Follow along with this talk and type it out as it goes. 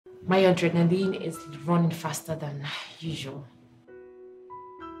My adrenaline is running faster than usual.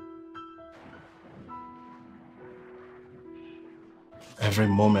 Every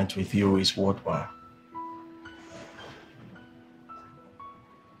moment with you is worthwhile.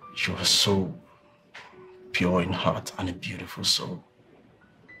 You are so pure in heart and a beautiful soul.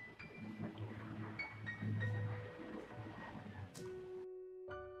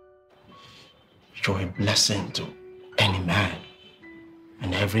 You're a blessing to any man,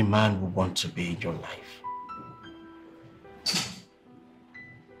 and every man will want to be in your life.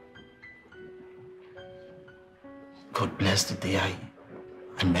 God bless the day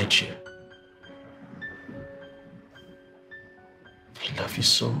I met you. I love you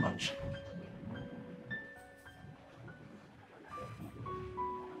so much.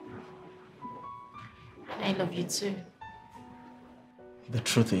 I love you too. The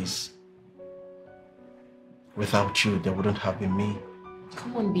truth is, without you, there wouldn't have been me.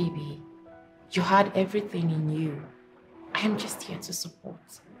 Come on, baby. You had everything in you. I am just here to support.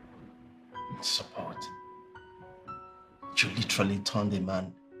 Support? You literally turned a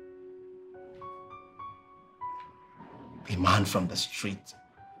man from the street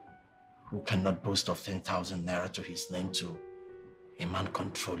who cannot boast of 10,000 naira to his name to a man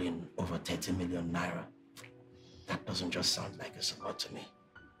controlling over 30 million naira. That doesn't just sound like a support to me.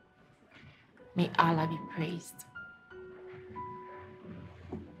 May Allah be praised.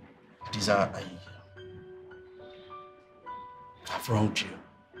 Hadiza, I've wronged you.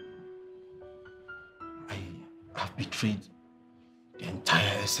 I've betrayed the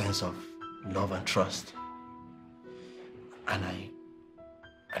entire essence of love and trust. And I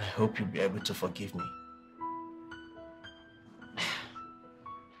hope you'll be able to forgive me.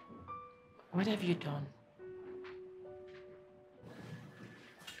 What have you done?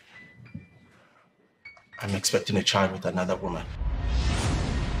 I'm expecting a child with another woman.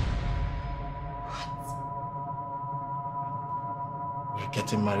 What? We're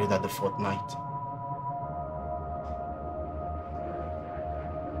getting married at the fortnight.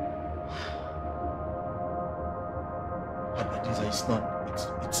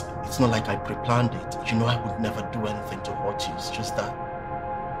 It's not like I pre-planned it. You know I would never do anything to hurt you. It's just that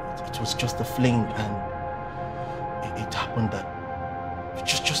it was just a fling, and it happened that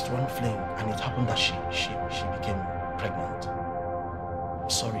just one fling, and it happened that she became pregnant. I'm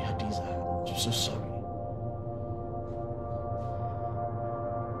sorry, Hadiza. I'm so sorry.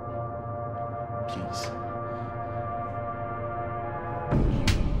 Please.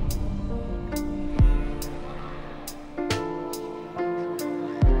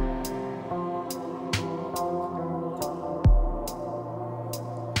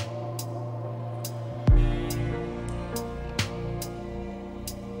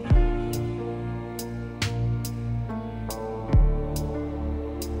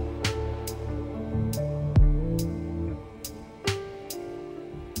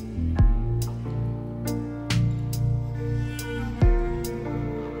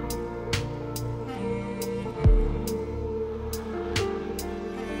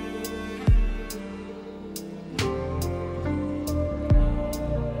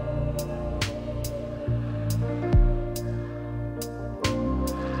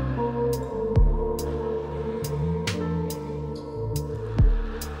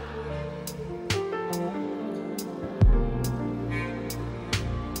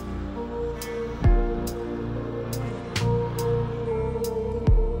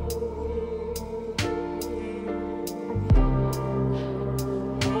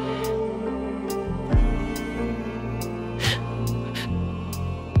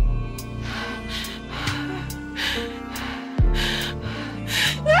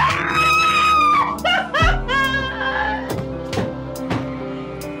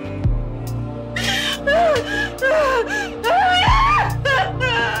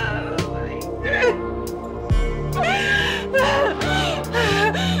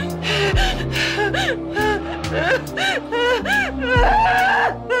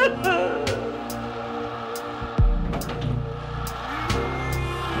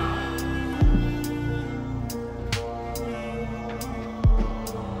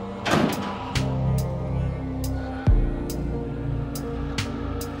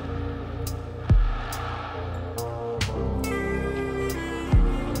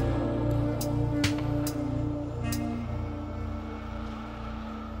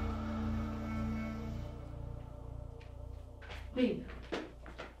 Babe.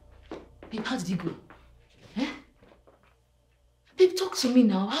 Babe, how did he go? Eh? Babe, talk to me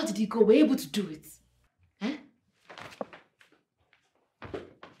now. How did he go? Were you able to do it? Eh?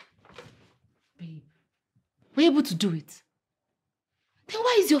 Babe, were you able to do it? Then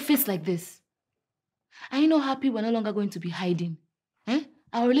why is your face like this? Are you not happy we're no longer going to be hiding? Eh?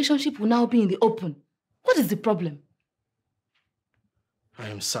 Our relationship will now be in the open. What is the problem? I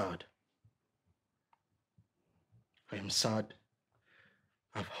am sad. I am sad.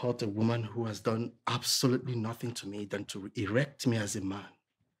 I've hurt a woman who has done absolutely nothing to me than to erect me as a man.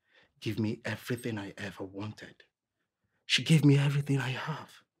 Give me everything I ever wanted. She gave me everything I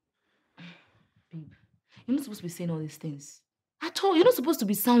have. Babe, you're not supposed to be saying all these things. At all, you're not supposed to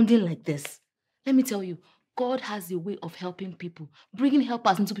be sounding like this. Let me tell you, God has a way of helping people, bringing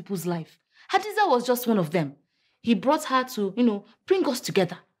helpers into people's life. Hadiza was just one of them. He brought her to, bring us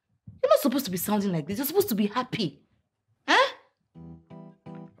together. You're not supposed to be sounding like this. You're supposed to be happy. Eh?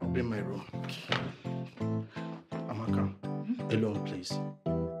 I'll be in my room. Amaka, alone, please.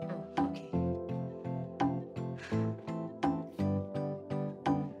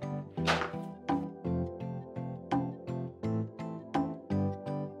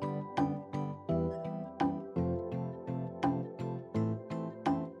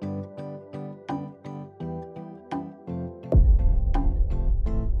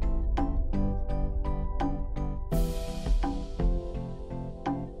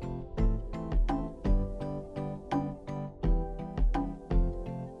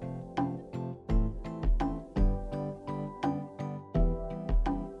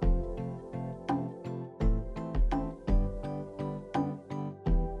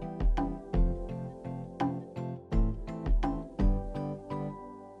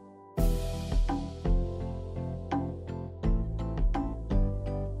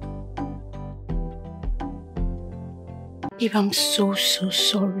 Babe, I'm so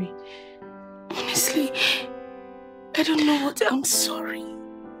sorry. Honestly, I don't know what I'm sorry.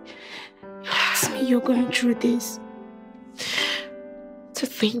 It's me you're going through this. To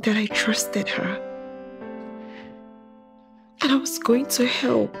think that I trusted her. And I was going to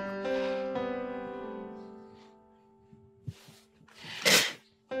help.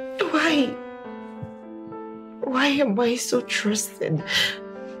 Why am I so trusted?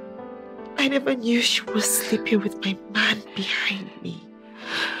 I never knew she was sleeping with my man behind me.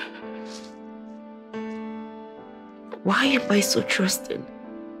 Why am I so trusted?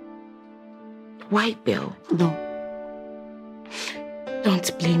 Why, Belle? No.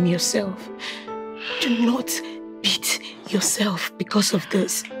 Don't blame yourself. Do not beat yourself because of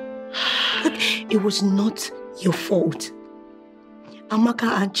this. Look, it was not your fault.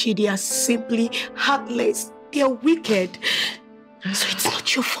 Amaka and Chidi are simply heartless. They are wicked. So it's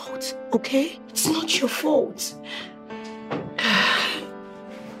not your fault, okay? It's not your fault.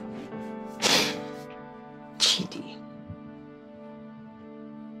 Chidi.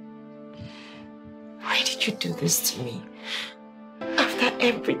 Why did you do this to me? After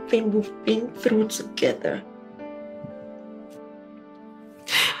everything we've been through together.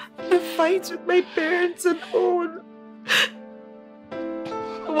 The fights with my parents and all.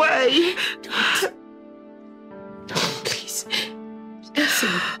 Why? Don't, please. Listen,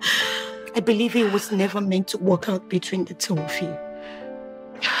 I believe it was never meant to work out between the two of you.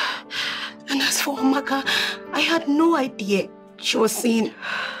 And as for Amaka, I had no idea she was saying...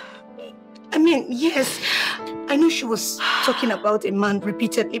 I mean, yes, I know she was talking about a man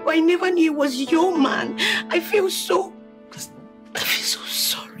repeatedly, but I never knew it was your man. I feel so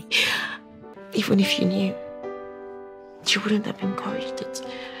sorry. Even if you knew, you wouldn't have encouraged it.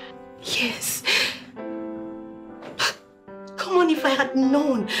 Yes. Come on, if I had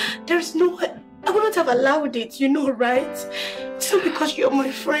known, I wouldn't have allowed it, you know, right? It's not because you're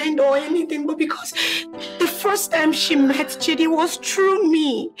my friend or anything, but because the first time she met Chidi was through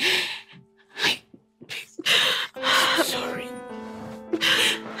me. I'm sorry.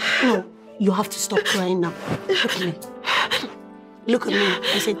 No, you have to stop crying now. Look at me. Look at me.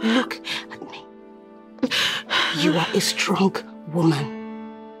 I said, look at me. You are a strong woman.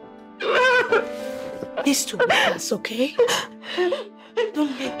 This too will pass, okay?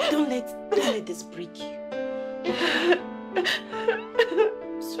 Don't let this break you.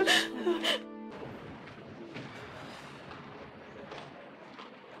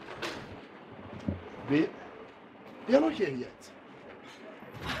 Babe, you're not here yet.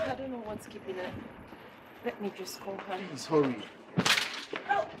 I don't know what's keeping her. Let me just call her. Please hurry.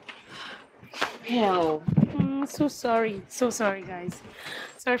 Hell. So sorry. So sorry, guys.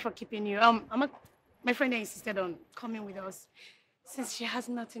 Sorry for keeping you. My friend insisted on coming with us since she has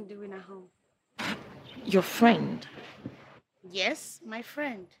nothing doing at home. Your friend? Yes, my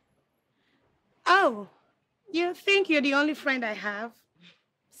friend. Oh, you think you're the only friend I have?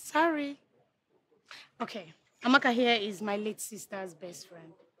 Sorry. Okay, Amaka here is my late sister's best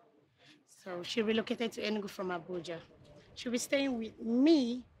friend. So she relocated to Enugu from Abuja. She'll be staying with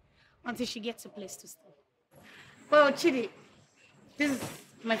me until she gets a place to stay. Well, Chidi, this is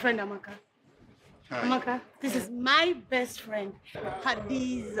my friend Amaka. Hi. Amaka, this is my best friend,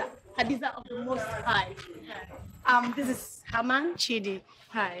 Hadiza. Hadiza of the Most High. This is Haman Chidi.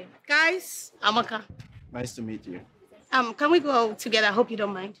 Hi. Guys, Amaka. Nice to meet you. Can we go together? I hope you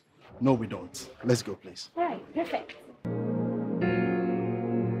don't mind. No, we don't. Let's go, please. All right, perfect.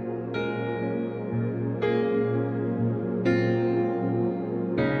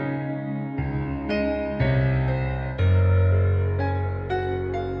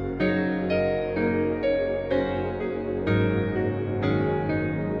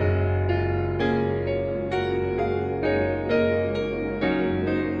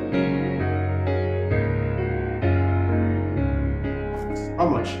 How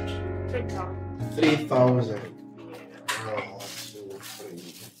much? 3,000. 3,000. 1, 2, 3.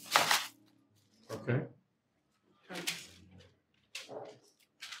 Okay.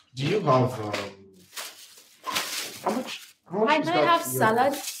 Do you have how much? How much Hi, is can I that have your-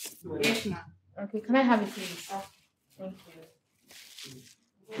 salad? Yes, ma'am. Okay, can I have it, please? Thank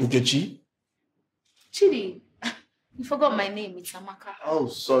you. Nkechi? Chidi, you forgot my name. It's Amaka. Oh,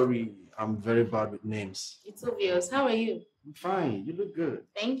 sorry. I'm very bad with names. It's obvious. How are you? I'm fine. You look good.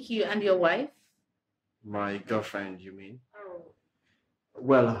 Thank you. And your wife? My girlfriend, you mean? Oh.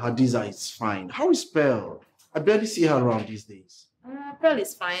 Well, Hadiza is fine. How is Pearl? I barely see her around these days. Pearl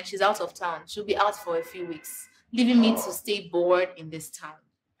is fine. She's out of town. She'll be out for a few weeks, leaving me to stay bored in this town.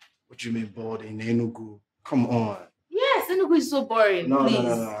 What do you mean bored in Enugu? Come on. Yes, Enugu is so boring. No, Please.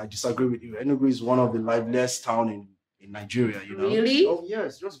 no. I disagree with you. Enugu is one of the liveliest towns in Nigeria, you know? Really? Oh,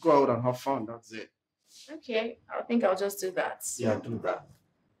 yes. Just go out and have fun. That's it. Okay, I think I'll just do that. Yeah, do that.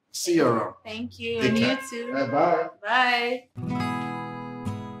 See you around. Thank you. Take And care. you too. Bye. Bye.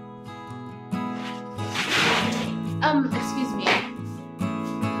 Excuse me.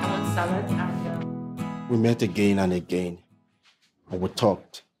 I want salad and We met again and again, and we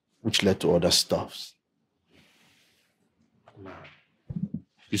talked, which led to other stuffs. Man,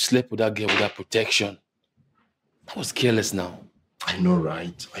 you slept with that girl without protection. That was careless now. I know,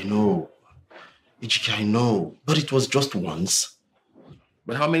 right? I know. Ichiki, I know. But it was just once.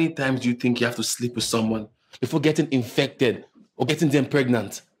 But how many times do you think you have to sleep with someone before getting infected or getting them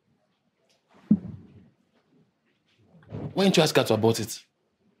pregnant? Why didn't you ask her to abort it?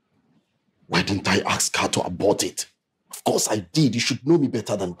 Why didn't I ask her to abort it? Of course I did. You should know me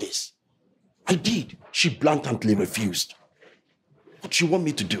better than this. I did. She blatantly refused. What do you want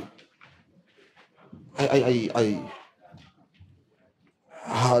me to do? I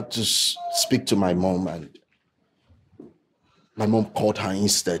had to speak to my mom, and my mom called her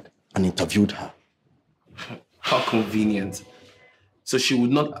instead and interviewed her. How convenient. So she would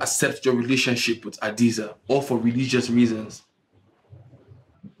not accept your relationship with Hadiza, all for religious reasons.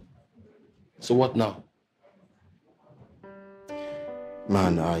 So what now?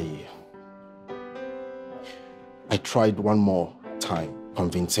 Man, I tried one more time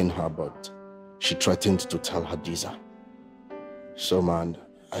convincing her, but she threatened to tell Hadiza. So, man,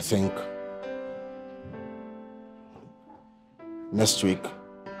 I think next week,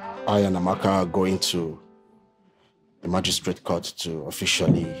 I and Amaka are going to the magistrate court to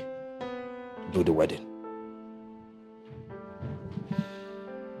officially do the wedding.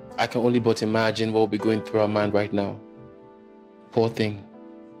 I can only but imagine what will be going through her mind right now. Poor thing.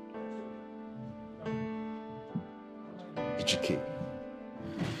 Ichiki,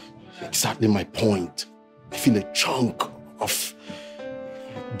 exactly my point. I feel a chunk of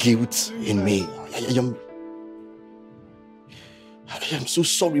guilt in me. I am so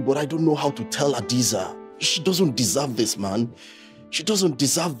sorry, but I don't know how to tell Hadiza. She doesn't deserve this, man. She doesn't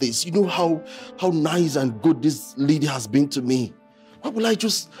deserve this. You know how nice and good this lady has been to me. Why will I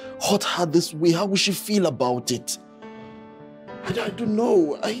just hurt her this way? How will she feel about it? I don't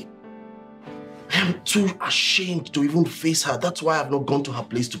know. I am too ashamed to even face her. That's why I've not gone to her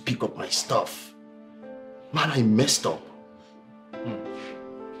place to pick up my stuff. Man, I messed up.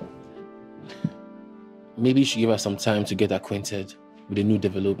 Maybe you should give her some time to get acquainted with a new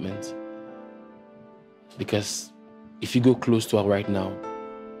development. Because if you go close to her right now,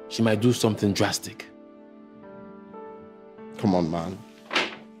 she might do something drastic. Come on, man.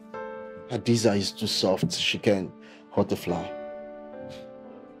 Hadiza is too soft. She can hurt a fly.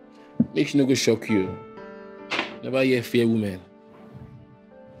 Make sure no go shock you. Never hear fear women.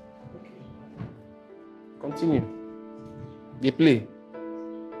 Continue. They play.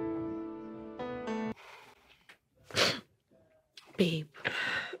 Babe,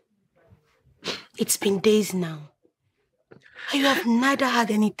 it's been days now. You have neither had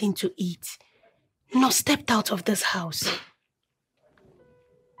anything to eat, not stepped out of this house.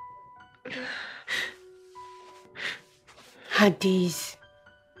 Hadiz,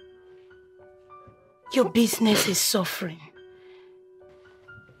 your business is suffering.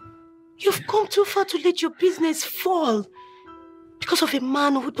 You've come too far to let your business fall because of a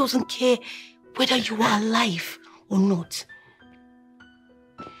man who doesn't care whether you are alive or not.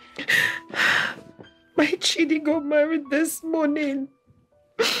 My Chidi got married this morning.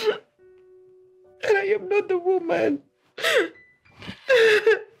 And I am not the woman.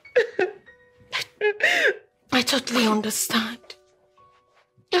 I totally understand.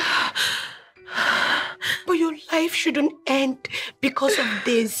 But your life shouldn't end because of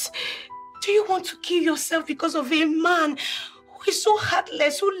this. Do you want to kill yourself because of a man who is so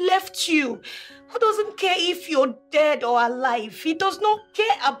heartless, who left you, who doesn't care if you're dead or alive? He does not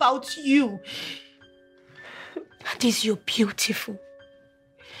care about you. And you're beautiful.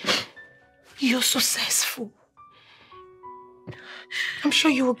 You're successful. I'm sure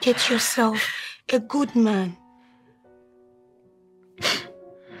you will get yourself a good man.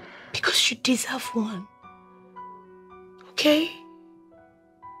 Because you deserve one. Okay?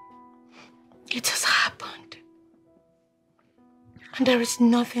 It has happened. And there is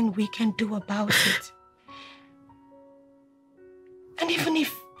nothing we can do about it. And even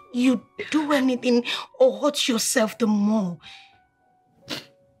if you do anything or hurt yourself the more,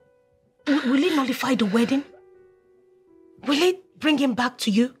 will it nullify the wedding? Will it bring him back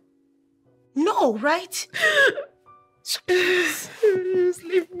to you? No, right? So please. Just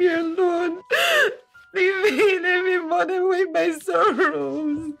leave me alone. Leave me, let me burn away my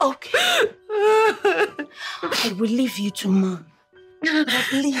sorrows. Okay. I will leave you to mourn. But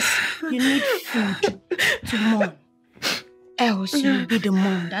at least you need food to mourn. Else you'll be the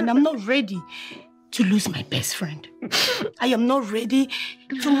mourned. And I'm not ready to lose my best friend. I am not ready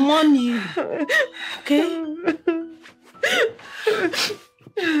to mourn you. Okay?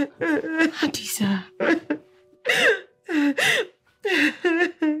 Hadiza.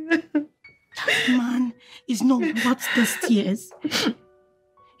 That man is not worth these tears. You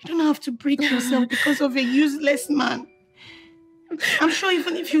don't have to break yourself because of a useless man. I'm sure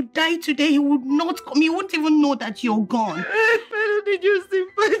even if you die today, he would not come. He won't even know that you're gone. Why did you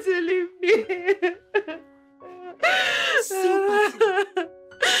sympathy leave me? Sympathy.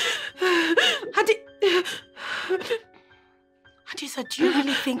 Hadiza, do you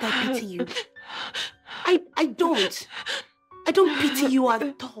really think I pity you? I don't. I don't pity you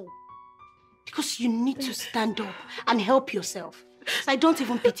at all. Because you need to stand up and help yourself. So I don't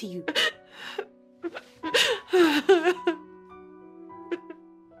even pity you.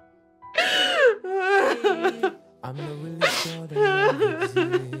 I'm not really sure that love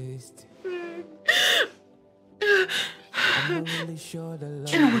exists. I'm not really sure that love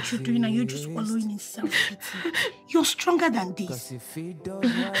Do you know what you're doing and you're just wallowing in self-pity? You're stronger than this. Cause if it does,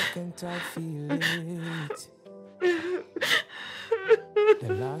 why can't I feel it?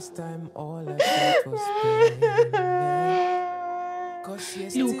 The last time all I felt was pain.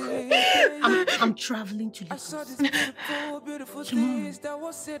 Look, I'm traveling to Lagos tomorrow,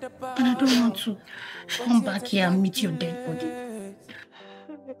 and I don't want to come back here and meet your dead body.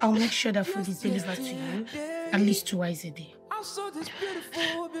 I'll make sure that food is delivered to you at least twice a day.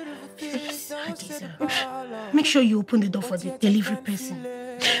 Please, Hadiza, make sure you open the door for the delivery person.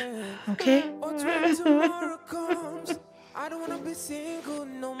 Okay? I don't wanna be single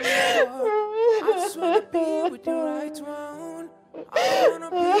no more. I just wanna be with the right one. I don't wanna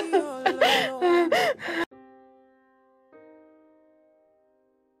be all alone.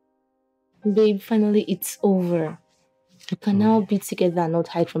 Babe, finally it's over. We can now be together and not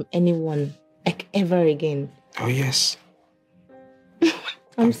hide from anyone, like ever again. Oh, yes.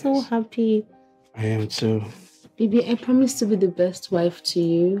 I'm so happy. I am too. Baby, I promise to be the best wife to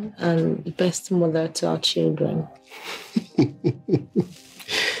you and the best mother to our children.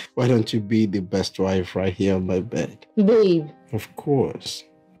 Why don't you be the best wife right here on my bed? Babe. Of course.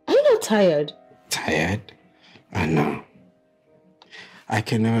 Are you not tired? Tired? I know. I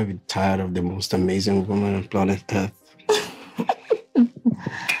can never be tired of the most amazing woman on planet Earth.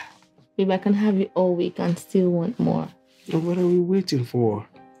 Babe, I can have you all week and still want more. What are we waiting for?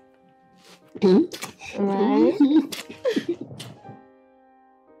 Right?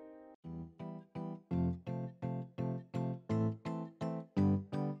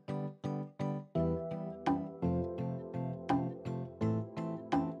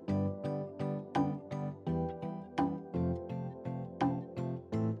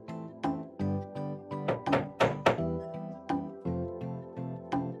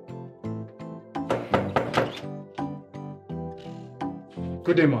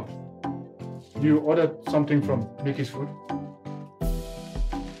 Good day, ma. You ordered something from Mickey's Food?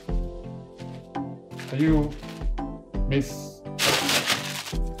 Are you Miss?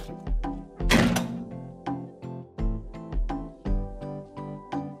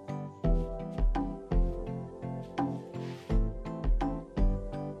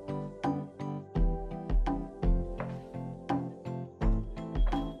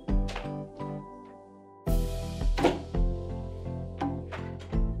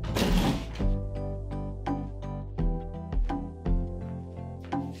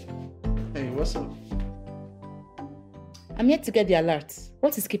 What's up? I'm yet to get the alert.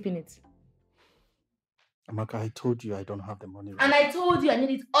 What is keeping it? Amaka, I told you I don't have the money. And I told you I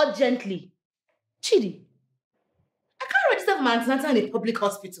need it urgently. Chidi, I can't register for my antenatal in a public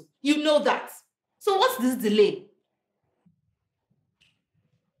hospital. You know that. So what's this delay?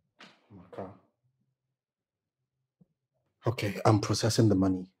 Amaka. Okay, I'm processing the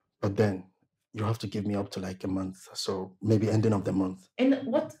money, but then you have to give me up to like a month. So maybe ending of the month.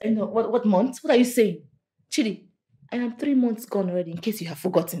 What month? What are you saying? Chidi, I am 3 months gone already in case you have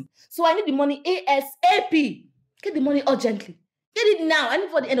forgotten. So I need the money ASAP. Get the money urgently. Get it now. I need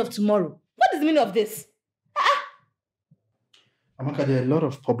it for the end of tomorrow. What is the meaning of this? Amaka, there are a lot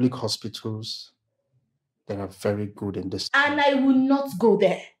of public hospitals that are very good in this. And I will not go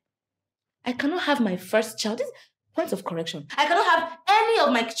there. I cannot have my first child. This point of correction. I cannot have any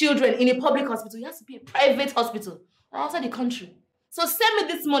of my children in a public hospital. It has to be a private hospital or outside the country. So send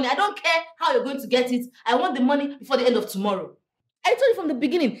me this money. I don't care how you're going to get it. I want the money before the end of tomorrow. I told you from the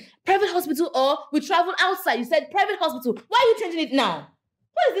beginning, private hospital or we travel outside. You said private hospital. Why are you changing it now?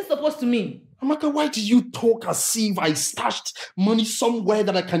 What is this supposed to mean? Amaka, why did you talk as if I stashed money somewhere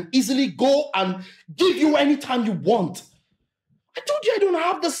that I can easily go and give you anytime you want? I told you I don't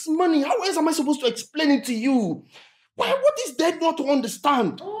have this money. How else am I supposed to explain it to you? Why? What is there not to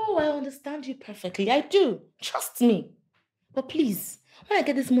understand? Oh, I understand you perfectly. I do. Trust me. But please, when I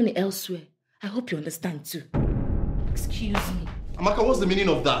get this money elsewhere, I hope you understand too. Excuse me. Amaka, what's the meaning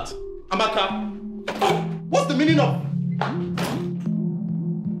of that? Amaka, what's the meaning of...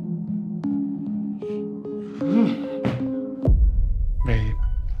 Babe.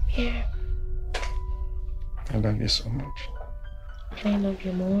 Yeah. I love you so much. Can I love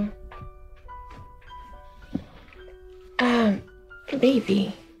you more?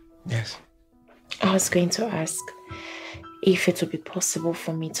 Baby. Yes. I was going to ask if it would be possible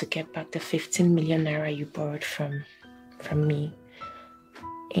for me to get back the 15 million naira you borrowed from me.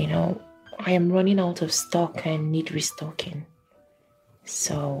 You know, I am running out of stock and need restocking.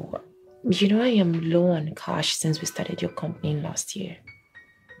 So, you know, I am low on cash since we started your company last year.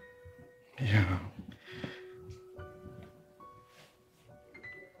 Yeah.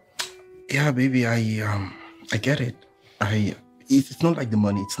 Yeah, baby, I get it. It's not like the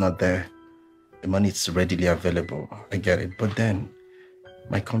money, it's not there. The money is readily available. I get it. But then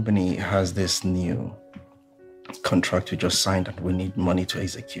my company has this new contract we just signed and we need money to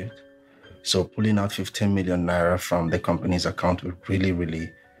execute. So pulling out 15 million naira from the company's account will really,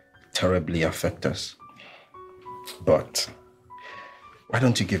 really terribly affect us. But why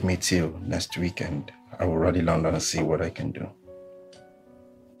don't you give me till next weekend? I will run to London and see what I can do.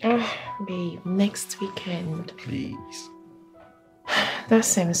 Babe, next weekend. Please. That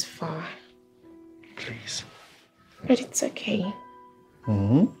seems far. Please. But it's okay.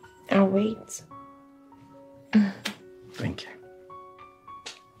 Mm-hmm. I'll wait. Thank you.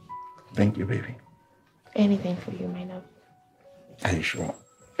 Thank you, baby. Anything for you, my love. Are you sure?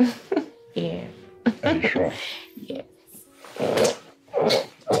 Yeah. Are you sure? Yes.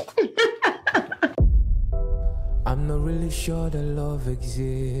 I'm not really sure that love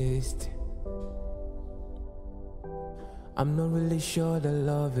exists. I'm not really sure that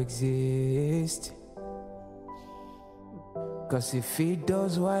love exists. 'Cause if it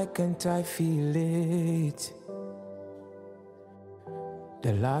does, why can't I feel it?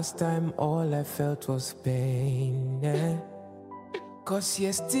 The last time all I felt was pain, yeah. 'Cause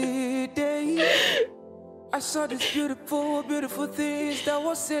yesterday I saw these beautiful, beautiful things that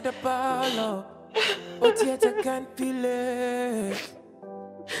was said about love, but yet I can't feel it.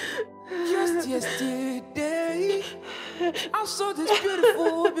 Just yesterday I saw these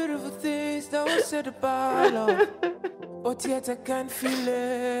beautiful, beautiful things that was said about love, but yet I can't feel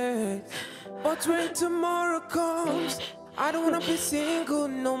it. But when tomorrow comes, I don't wanna be single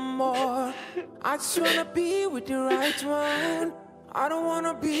no more. I just wanna be with the right one. I don't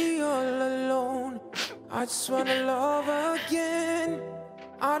wanna be all alone. I just wanna love again.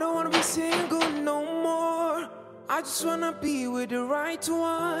 I don't wanna be single no more. I just wanna be with the right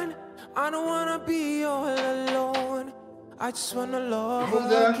one. I don't wanna be all alone. I just wanna love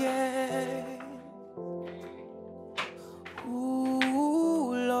again.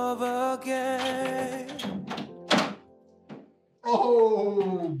 again.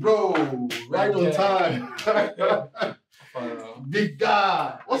 Oh, bro, right on time. Big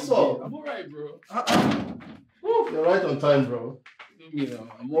guy. What's up? I'm alright, bro. You're right on time, bro. You know,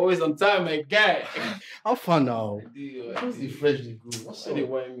 I'm always on time, my guy. How far now? I What's the fresh the good? What's up? They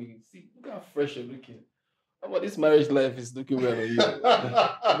want me. See, look how fresh you're looking. How about this marriage life is looking well on you?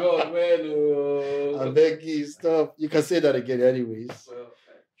 God, man. I beg you, stop. You can say that again anyways. Well,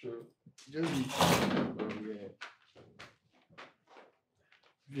 true. Just be...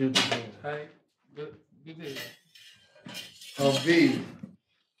 Beautiful. Hi. Good day. Oh, babe.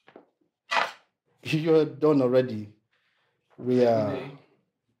 You're done already. We are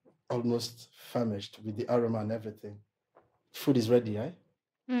almost famished with the aroma and everything. Food is ready, eh?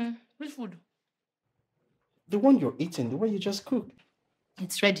 Which food? The one you're eating, the one you just cooked.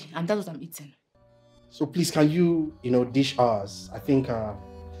 It's ready, and that's what I'm eating. So please, can you, dish ours? I think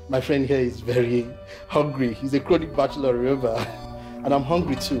my friend here is very hungry. He's a chronic bachelor, remember? And I'm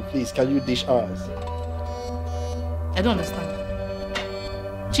hungry too. Please, can you dish ours? I don't understand.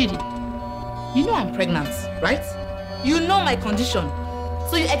 Chidi, you know I'm pregnant, right? You know my condition.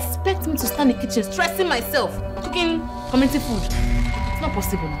 So you expect me to stand in the kitchen stressing myself, cooking community food? It's not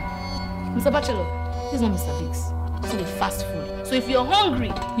possible now. Mr. Bachelor, this is not Mr. Biggs. It's not a fast food. So if you're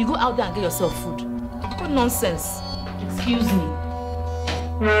hungry, you go out there and get yourself food. What nonsense. Excuse me.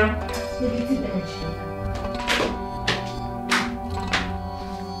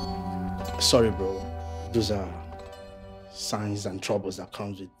 Sorry, bro. Those are signs and troubles that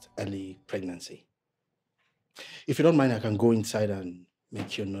comes with early pregnancy. If you don't mind, I can go inside and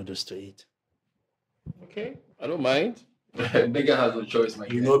make your noodles to eat. Okay, I don't mind. Beggar has no choice, my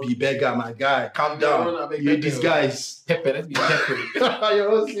guy. You know, be beggar, my guy. Calm down. You disguise. Pepper, let's be pepper.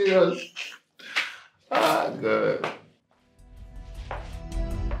 You're all serious. Good.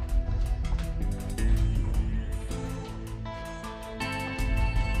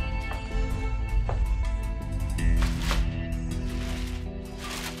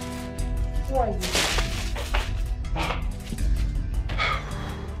 Who are you?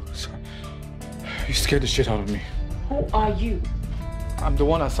 You scared the shit out of me. Who are you? I'm the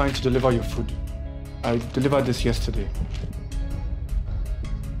one assigned to deliver your food. I delivered this yesterday.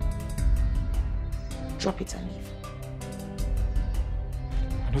 Drop it and leave.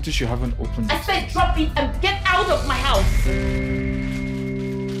 I noticed you haven't opened I it. said drop it and get out of my house.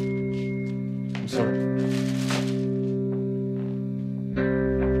 I'm sorry.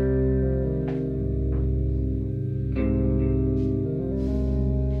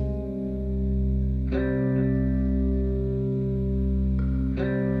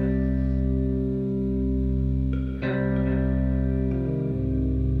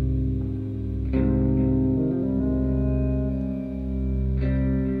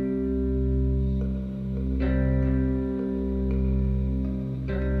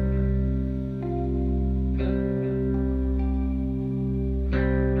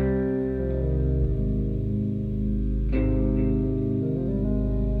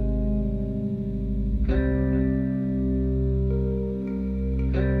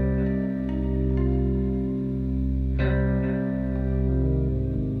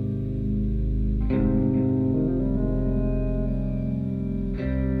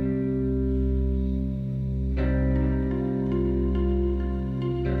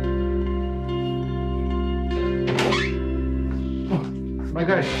 My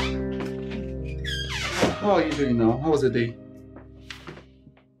guy, how are you doing now? How was the day?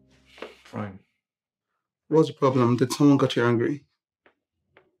 Fine. What's the problem? Did someone got you angry?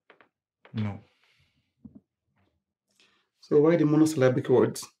 No. So why the monosyllabic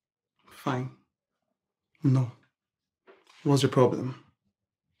words? Fine. No. What's the problem?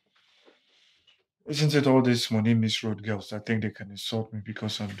 Isn't it all these money misroad girls that think they can insult me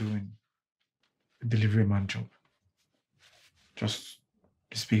because I'm doing a delivery man job? Just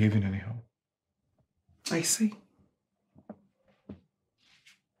misbehaving anyhow. I see.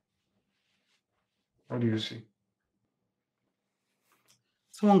 What do you see?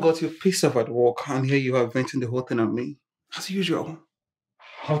 Someone got you pissed off at work and here you are venting the whole thing at me. As usual.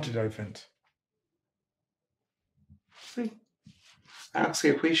 How did I vent? See? I ask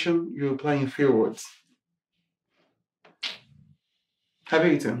you a question, you reply in few words. Have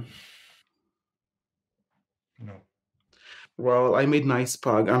you eaten? No. Well, I made nice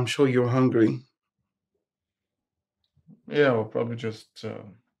spag. I'm sure you're hungry. Yeah, I'll probably just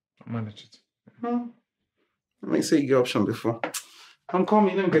manage it. Let me see your option before. I'm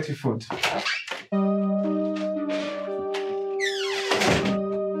coming, let me get you food.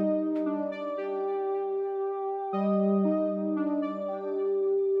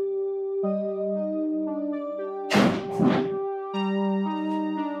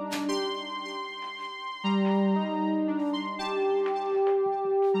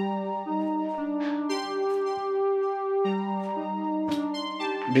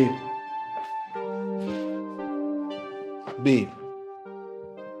 Babe. Babe.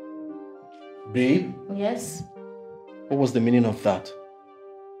 Babe? Yes? What was the meaning of that?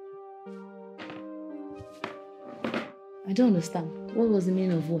 I don't understand. What was the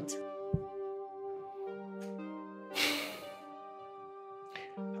meaning of what?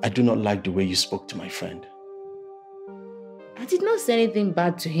 I do not like the way you spoke to my friend. I did not say anything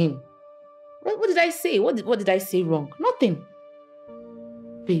bad to him. What did I say? What did I say wrong? Nothing.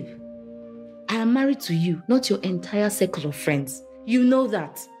 Babe, I am married to you, not your entire circle of friends. You know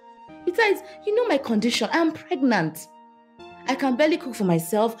that. Besides, you know my condition. I am pregnant. I can barely cook for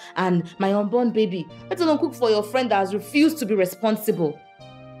myself and my unborn baby. Let alone cook for your friend that has refused to be responsible.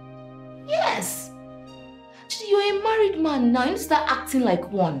 Yes. You're a married man now. You need to start acting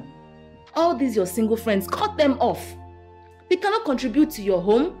like one. All these your single friends, cut them off. They cannot contribute to your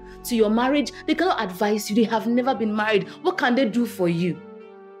home, to your marriage. They cannot advise you. They have never been married. What can they do for you?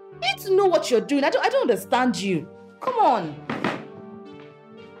 You need to know what you're doing. I don't understand you. Come on.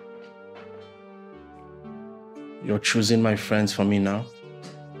 You're choosing my friends for me now?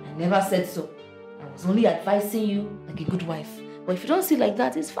 I never said so. I was only advising you like a good wife. But if you don't see it like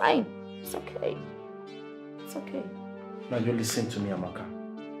that, it's fine. It's okay. It's okay. Now you listen to me, Amaka.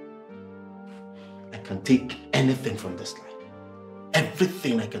 I can take anything from this life.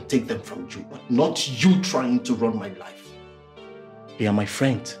 Everything I can take them from you, but not you trying to run my life. They are my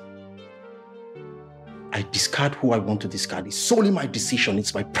friends. I discard who I want to discard. It's solely my decision.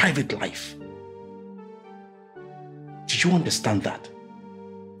 It's my private life. Do you understand that?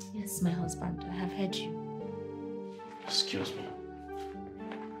 Yes, my husband. I have heard you. Excuse me.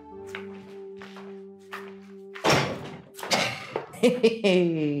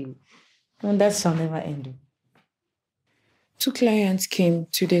 Hey, well, that shall never end. 2 clients came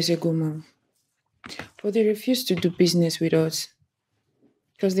 2 days ago, Mom. But they refused to do business with us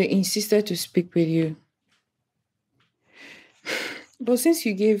because they insisted to speak with you. But since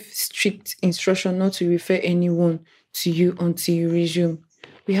you gave strict instruction not to refer anyone to you until you resume,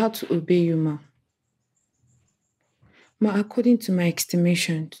 we had to obey you, Ma. Ma, according to my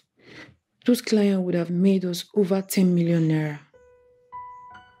estimations, those clients would have made us over 10 million naira.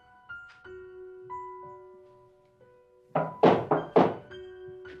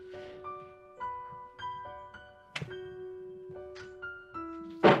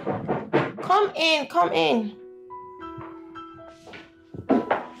 Come in.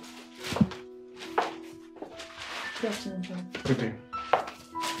 Good afternoon, John. Good day.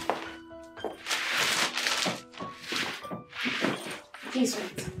 Please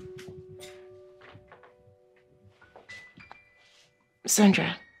wait.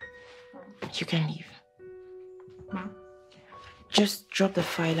 Sandra, you can leave. Ma? Just drop the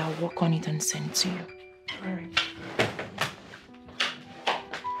file. I'll work on it and send it to you. All right.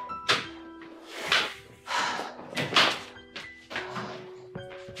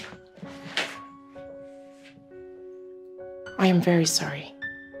 I am very sorry.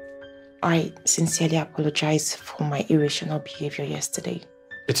 I sincerely apologize for my irrational behavior yesterday.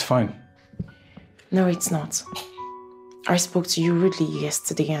 It's fine. No, it's not. I spoke to you rudely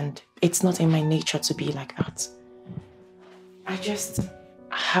yesterday and it's not in my nature to be like that. I just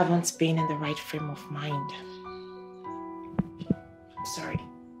haven't been in the right frame of mind. Sorry.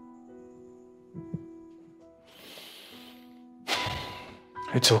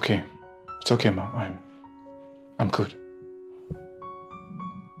 It's okay. It's okay, Mom. I'm good.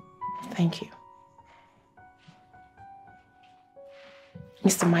 Thank you.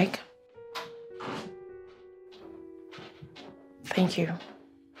 Mr. Mike? Thank you.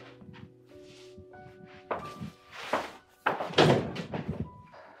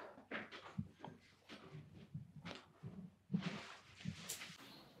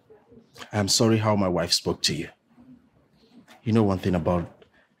 I'm sorry how my wife spoke to you. You know one thing about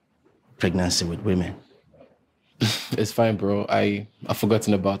pregnancy with women? It's fine, bro. I've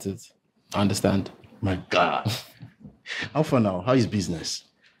forgotten about it. I understand. My God. How far now? How is business?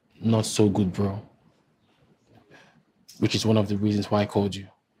 Not so good, bro. Which is one of the reasons why I called you.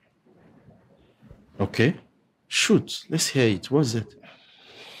 Okay. Shoot. Let's hear it. What's it?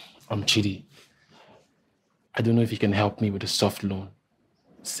 Chidi. I don't know if you can help me with a soft loan.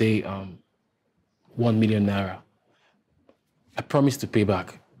 Say, 1 million naira. I promise to pay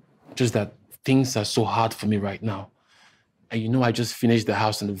back. Just that things are so hard for me right now. And you know, I just finished the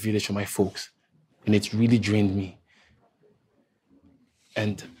house in the village for my folks. And it's really drained me.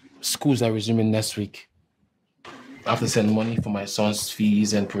 And schools are resuming next week. I have to send money for my son's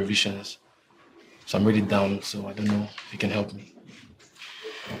fees and provisions. So I'm really down, so I don't know if you can help me.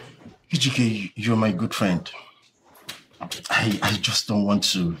 Ijike, you're my good friend. I just don't want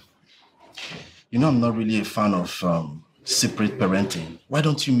to. You know, I'm not really a fan of separate parenting. Why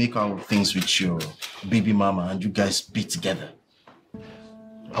don't you make out things with your baby mama and you guys be together?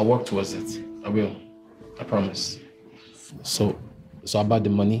 I'll work towards it. I will. I promise. So about the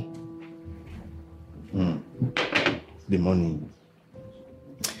money? The money.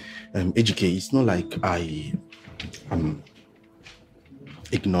 Ejike, it's not like I am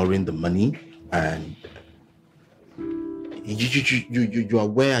ignoring the money, and you are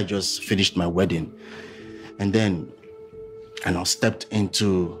aware I just finished my wedding, and I stepped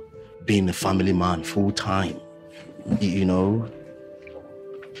into being a family man full time. You know,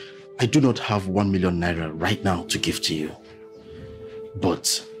 I do not have 1 million naira right now to give to you,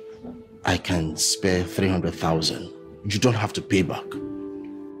 but I can spare 300,000. You don't have to pay back.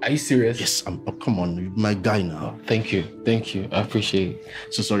 Are you serious? Yes, come on, you're my guy now. Oh, thank you. I appreciate it.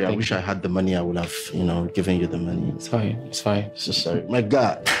 So sorry, I wish I had the money. I would have, given you the money. It's fine. So sorry. My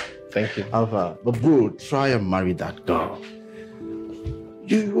God. Thank you. Alpha, but bro, try and marry that girl.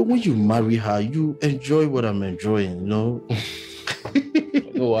 When you marry her, you enjoy what I'm enjoying, you know?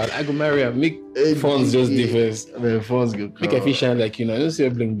 No, I go marry her. Make funds just difference. Funds go come. Make a fish shine like, I don't see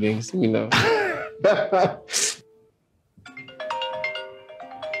a bling bling. See me now.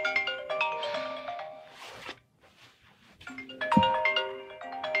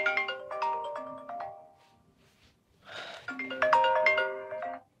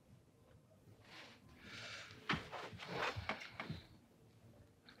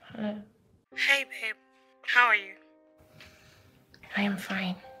 Hey, babe. How are you? I am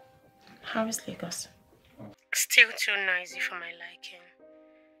fine. How is Lagos? Still too noisy for my liking.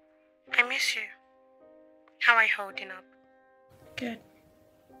 I miss you. How are you holding up? Good.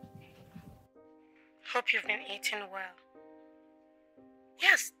 Hope you've been eating well.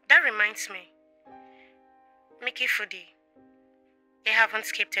 Yes, that reminds me. Mickey Foodie. They haven't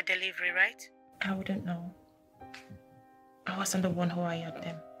skipped a delivery, right? I wouldn't know. I wasn't the one who hired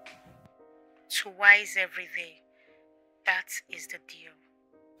them. Twice every day. That is the deal.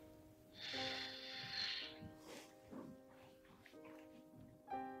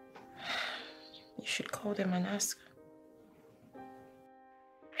 You should call them and ask.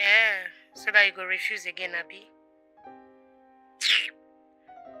 So that you go refuse again, Abi.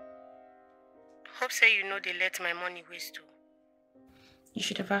 Hope say you know they let my money waste too. You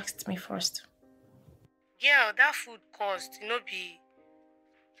should have asked me first. Yeah, that food cost, be.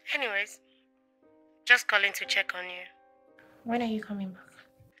 Anyways, just calling to check on you. When are you coming back?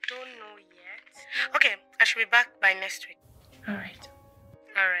 Don't know yet. Okay, I should be back by next week. Alright.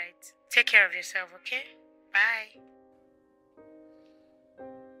 Take care of yourself, okay? Bye.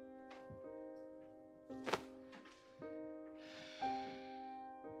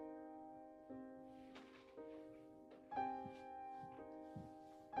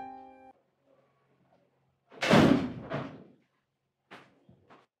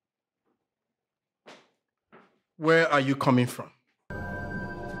 Where are you coming from?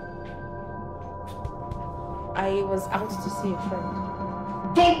 I was out to see a friend.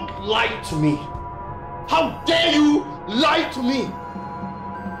 Don't lie to me! How dare you lie to me!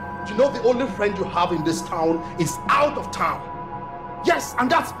 You know the only friend you have in this town is out of town. Yes,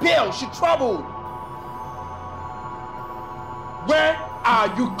 and that's Bill. She traveled. Where are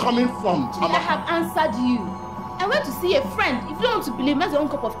you coming from, Tama? I have answered you. I went to see a friend. If you don't want to believe, that's your own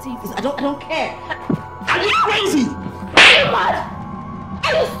cup of tea. I don't care. Are you crazy? Are you mad?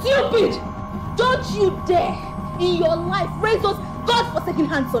 Are you stupid? Don't you dare in your life raise those God-forsaken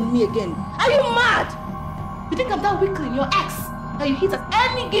hands on me again. Are you mad? You think I'm that weakling, your ex, that you hit at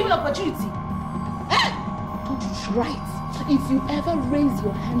any given opportunity? Don't you try it. If you ever raise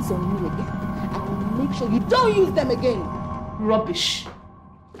your hands on me again, I will make sure you don't use them again. Rubbish.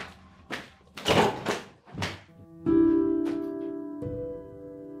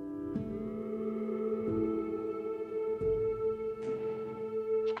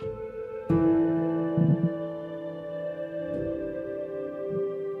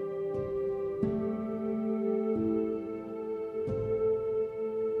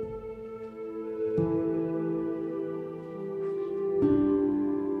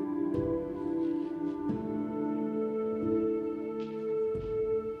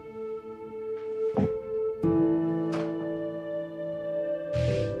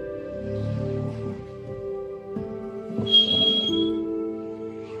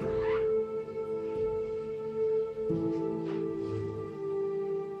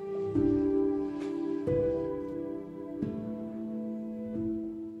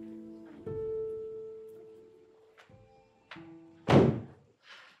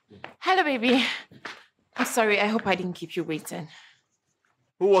 Hello, baby. I'm sorry. I hope I didn't keep you waiting.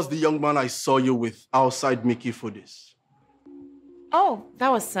 Who was the young man I saw you with outside Mickey Foodies? Oh,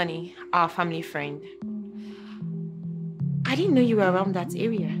 that was Sunny, our family friend. I didn't know you were around that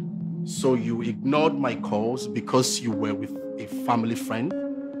area. So you ignored my calls because you were with a family friend?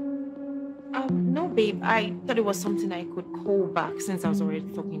 No, babe. I thought it was something I could call back since I was already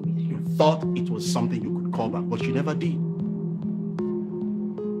talking with you. You thought it was something you could call back, but you never did.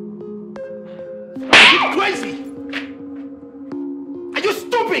 Are you crazy? Are you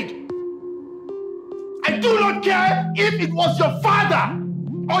stupid? I do not care if it was your father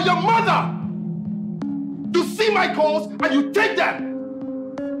or your mother. You see my calls and you take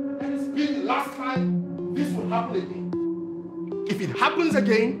them. Let this be the last time this will happen again. If it happens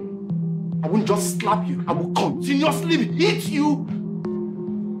again, I won't just slap you. I will continuously hit you.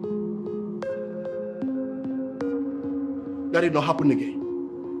 Let it not happen again.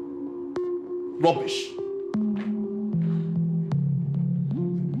 Rubbish.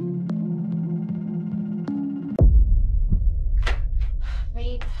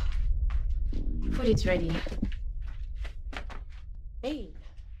 Babe, food is ready. Babe,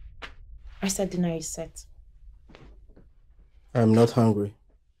 I said dinner is set. I'm not hungry.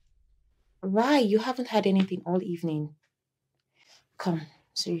 Why? You haven't had anything all evening. Come,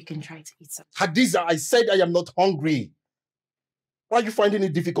 so you can try to eat something. Hadiza, I said I am not hungry. Why are you finding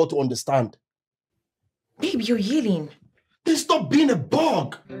it difficult to understand? Babe, you're yelling. Then stop being a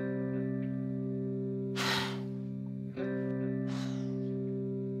bug.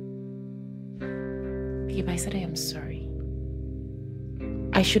 Babe, I said I am sorry.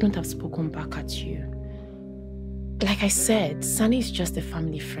 I shouldn't have spoken back at you. Like I said, Sunny is just a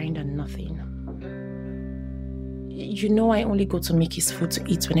family friend and nothing. You know I only go to make his food to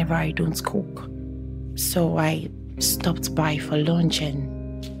eat whenever I don't cook. So I stopped by for lunch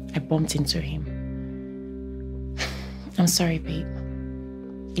and I bumped into him. I'm sorry, babe.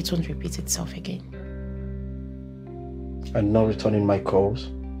 It won't repeat itself again. And not returning my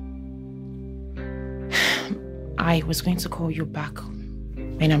calls? I was going to call you back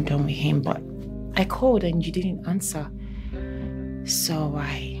when I'm done with him, but I called and you didn't answer. So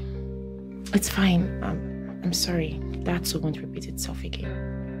it's fine. I'm sorry. That too won't repeat itself again.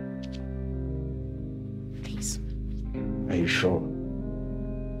 Please. Are you sure?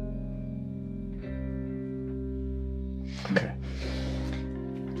 Okay.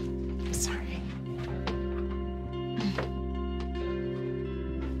 Sorry.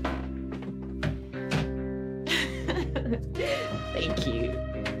 Thank you.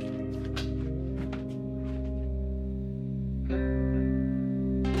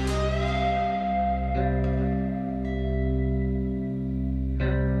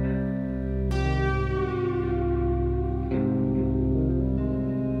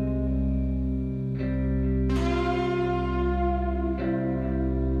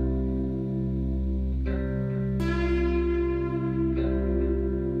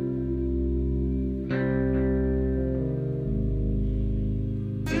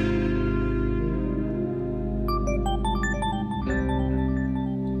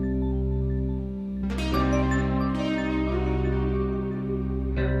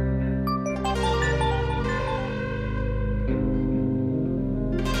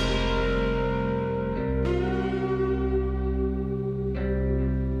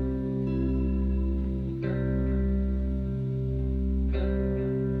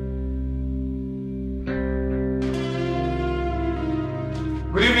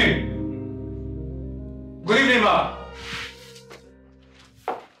 Good evening. Good evening, ma.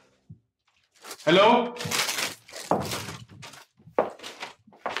 Hello?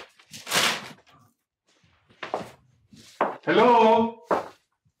 Hello?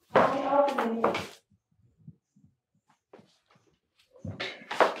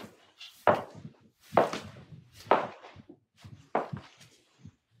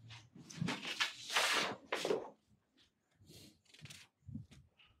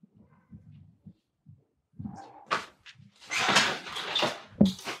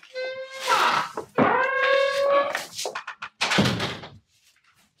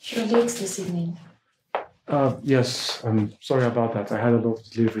 You're late this evening. Yes, I'm sorry about that. I had a lot of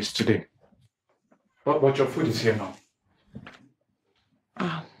deliveries today. But your food is here now.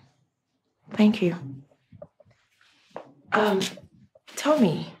 Ah, thank you. Tell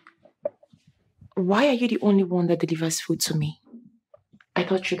me, why are you the only one that delivers food to me? I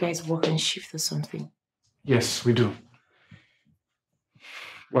thought you guys work on shift or something. Yes, we do.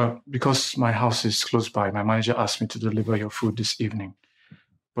 Well, because my house is close by, my manager asked me to deliver your food this evening.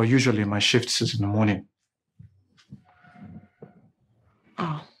 But usually my shift is in the morning.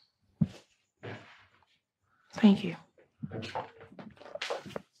 Oh. Thank you. Thank you.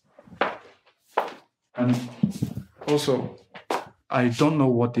 And also, I don't know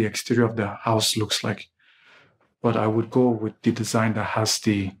what the exterior of the house looks like, but I would go with the design that has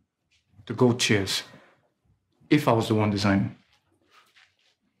the gold chairs, if I was the one designing.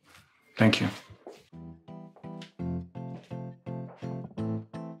 Thank you.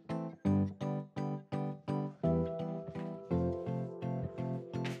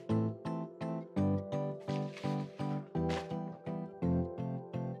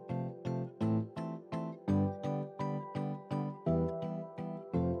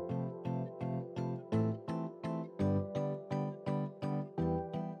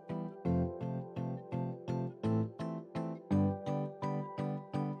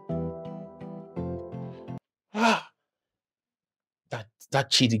 That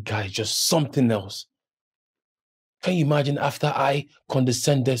cheating guy is just something else. Can you imagine after I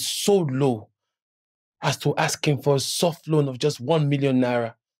condescended so low as to ask him for a soft loan of just 1 million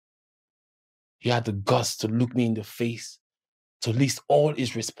naira? He had the guts to look me in the face, to list all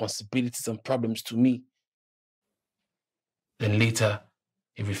his responsibilities and problems to me. Then later,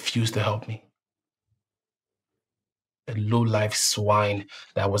 he refused to help me. The low-life swine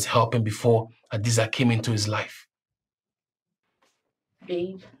that I was helping before Adiza came into his life.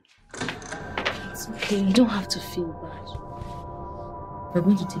 Babe, it's okay. You don't have to feel bad. We're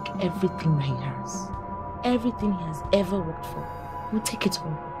going to take everything that he has. Everything he has ever worked for. We'll take it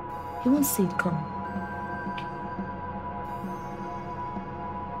all. He won't see it coming.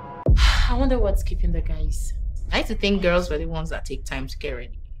 I wonder what's keeping the guys. I like to think girls were the ones that take time to get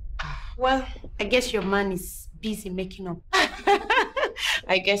ready. Well, I guess your man is busy making up.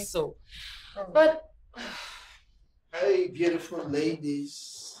 I guess so. But... Hey, beautiful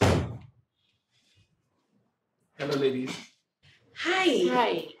ladies. Hello, ladies. Hi.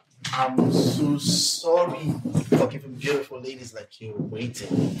 Hi. I'm so sorry for keeping beautiful ladies like you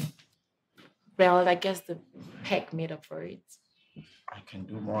waiting. Well, I guess the peg made up for it. I can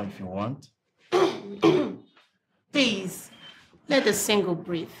do more if you want. Please, let the single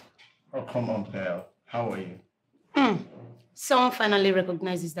breathe. Oh, come on, Pearl. How are you? Someone finally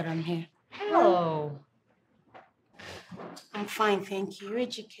recognizes that I'm here. Hello. I'm fine, thank you.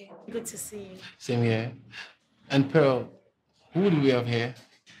 Ejike, good to see you. Same here. And Pearl, who do we have here?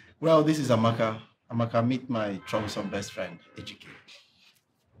 Well, this is Amaka. Amaka, meet my troublesome best friend, Ejike.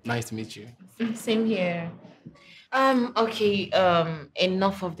 Nice to meet you. Same here. Okay,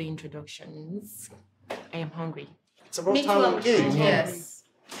 enough of the introductions. I am hungry. It's about time we get. Yes.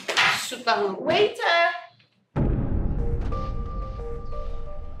 Super hungry. Waiter!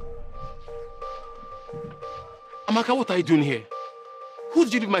 Amaka, what are you doing here? Who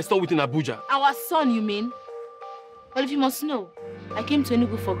did you leave my store with in Abuja? Our son, you mean? Well, if you must know, I came to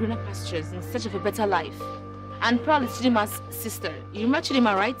Enugu for greener pastures in search of a better life. And Pearl is Chidima's sister. You remember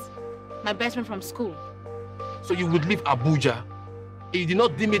Chidima, right? My best friend from school. So you would leave Abuja? You did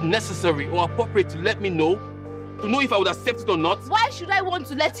not deem it necessary or appropriate to let me know? To know if I would accept it or not? Why should I want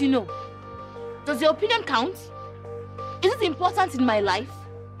to let you know? Does your opinion count? Is it important in my life?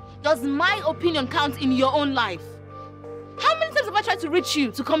 Does my opinion count in your own life? How many times have I tried to reach you,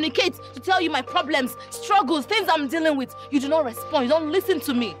 to communicate, to tell you my problems, struggles, things I'm dealing with? You do not respond. You don't listen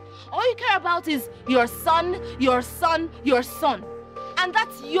to me. All you care about is your son, your son, your son. And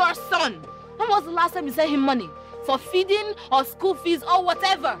that's your son. When was the last time you sent him money? For feeding or school fees or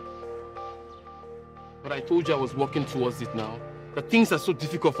whatever? But I told you I was working towards it now. That things are so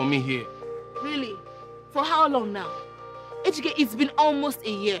difficult for me here. Really? For how long now? Ejike, it's been almost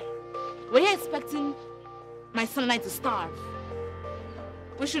a year. Were you expecting my son and I to starve?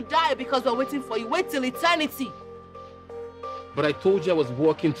 We should die because we're waiting for you. Wait till eternity. But I told you I was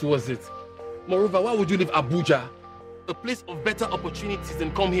working towards it. Moreover, why would you leave Abuja? A place of better opportunities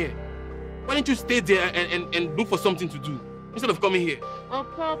and come here. Why didn't you stay there and look for something to do instead of coming here? Well,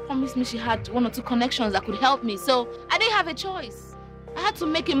 Pearl promised me she had 1 or 2 connections that could help me, so I didn't have a choice. I had to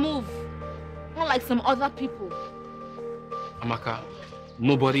make a move. Not like some other people. Amaka,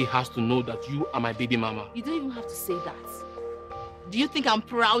 nobody has to know that you are my baby mama. You don't even have to say that. Do you think I'm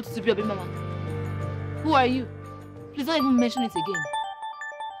proud to be your baby mama? Who are you? Please don't even mention it again.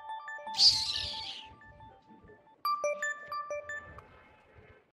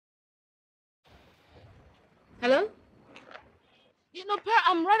 Hello? You know, Pearl,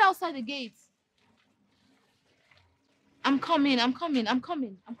 I'm right outside the gate. I'm coming.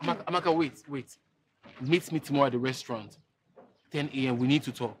 Amaka, wait. Meet me tomorrow at the restaurant. 10 a.m. We need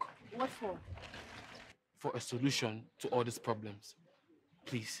to talk. What for? For a solution to all these problems.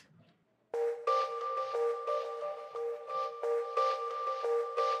 Please.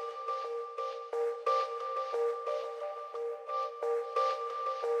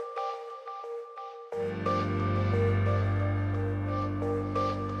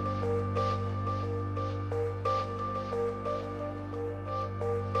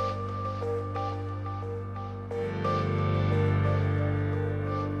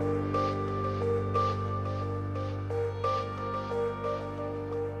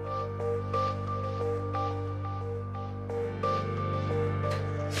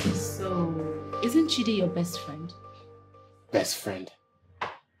 Isn't Chidi your best friend? Best friend.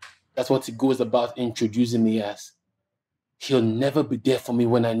 That's what he goes about introducing me as. He'll never be there for me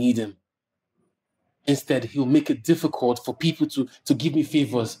when I need him. Instead, he'll make it difficult for people to give me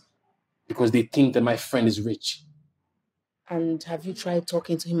favors because they think that my friend is rich. And have you tried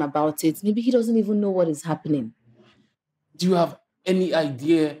talking to him about it? Maybe he doesn't even know what is happening. Do you have any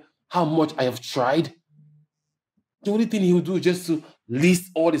idea how much I have tried? The only thing he will do is just to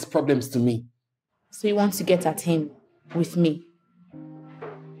list all his problems to me. So you want to get at him with me?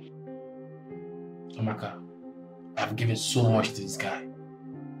 Amaka, I've given so much to this guy.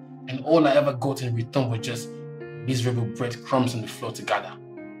 And all I ever got in return was just miserable breadcrumbs on the floor to gather.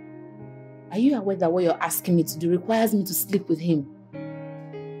 Are you aware that what you're asking me to do requires me to sleep with him?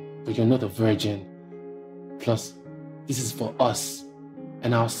 But you're not a virgin. Plus, this is for us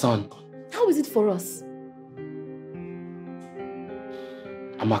and our son. How is it for us?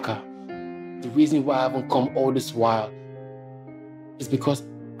 Amaka, the reason why I haven't come all this while is because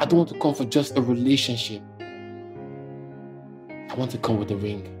I don't want to come for just a relationship. I want to come with a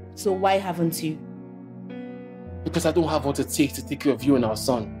ring. So why haven't you? Because I don't have what it takes to take care of you and our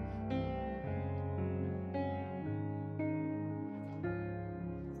son.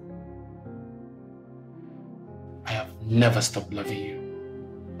 I have never stopped loving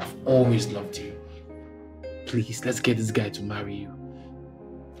you. I've always loved you. Please, let's get this guy to marry you.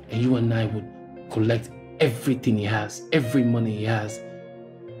 And you and I would collect everything he has, every money he has.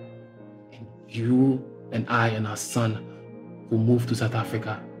 And you and I and our son will move to South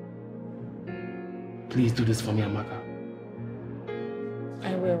Africa. Please do this for me, Amaka.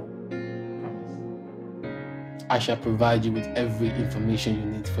 I will. I shall provide you with every information you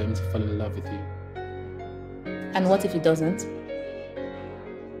need for him to fall in love with you. And what if he doesn't?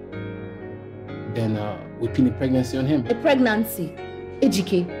 Then we pin a pregnancy on him. A pregnancy?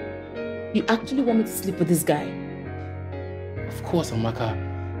 Ejike, you actually want me to sleep with this guy? Of course, Amaka.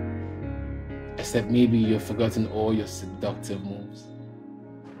 Except maybe you've forgotten all your seductive moves.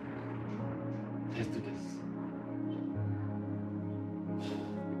 Let's do this.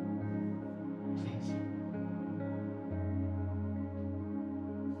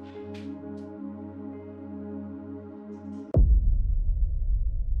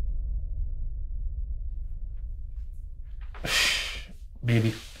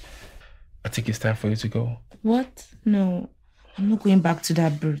 Baby, I think it's time for you to go. What? No, I'm not going back to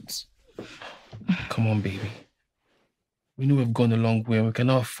that brute. Come on, baby. We know we've gone a long way and we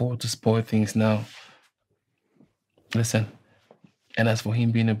cannot afford to spoil things now. Listen, and as for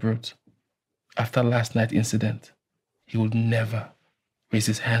him being a brute, after last night's incident, he would never raise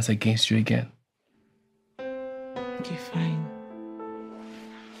his hands against you again. Okay, fine.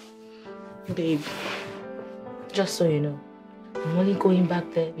 Babe, just so you know, I'm only going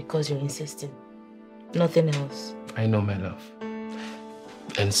back there because you're insisting. Nothing else. I know, my love.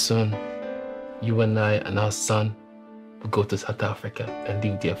 And soon, you and I and our son will go to South Africa and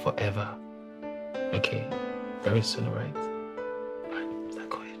live there forever. Okay? Very soon, all right? All right, let's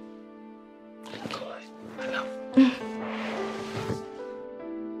go ahead. Let's go ahead. My love.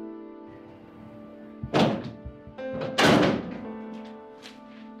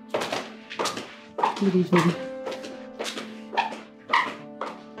 Good evening.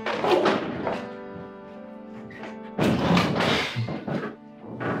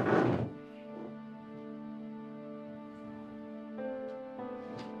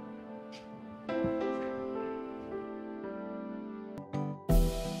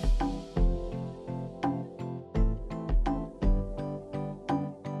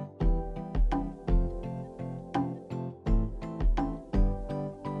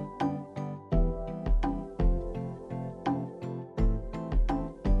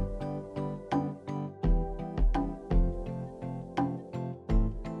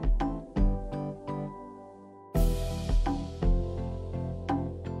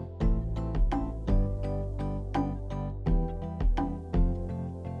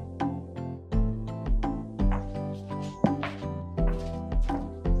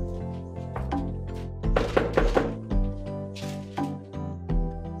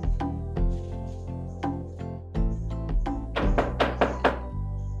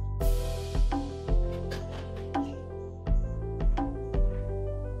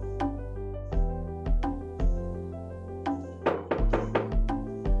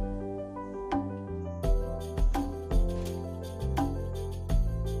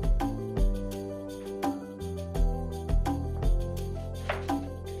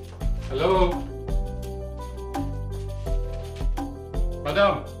 Hello?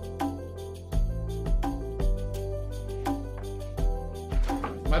 Madam?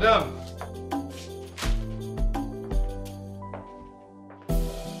 Madam?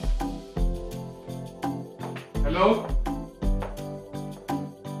 Hello?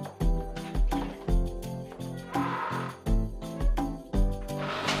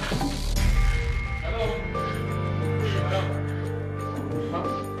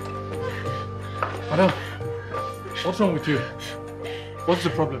 Madam, what's wrong with you? What's the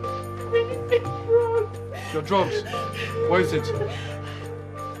problem? Your drugs. Where is it?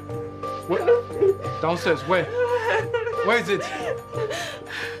 Where? Downstairs. Where? Where is it?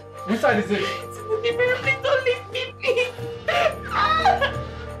 Which side is it? Please don't leave me, please.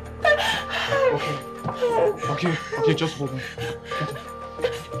 Okay, just hold on.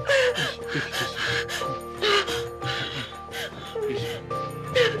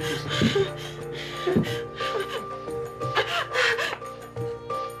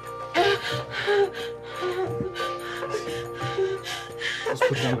 Let's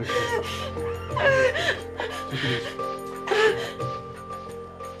put down the case. Take it easy.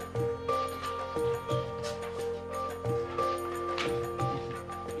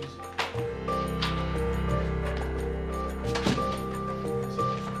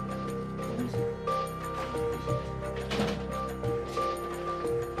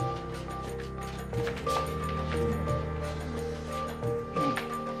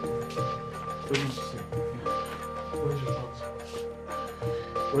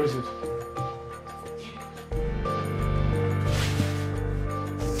 Where is it?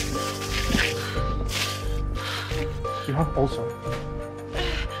 You have ulcer.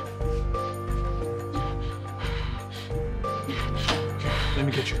 Let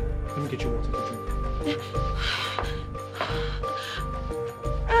me get you water to drink.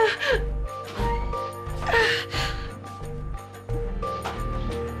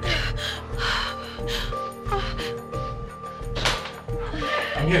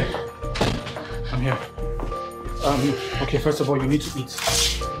 I'm here. Okay, first of all, you need to eat. Just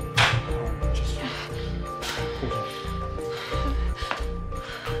hold on.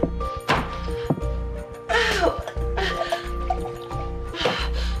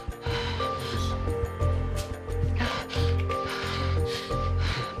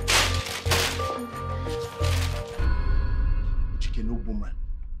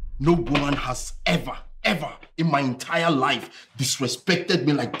 No woman has ever in my entire life disrespected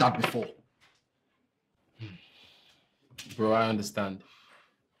me like that before. Bro, I understand.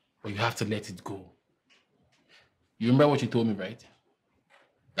 But you have to let it go. You remember what you told me, right?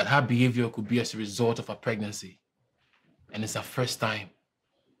 That her behavior could be as a result of her pregnancy. And it's her first time.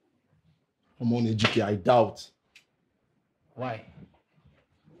 Come on, Ejike, I doubt. Why?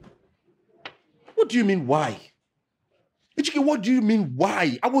 What do you mean, why? Ejike, what do you mean,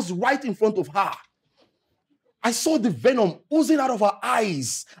 why? I was right in front of her. I saw the venom oozing out of her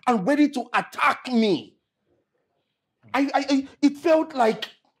eyes and ready to attack me. It felt like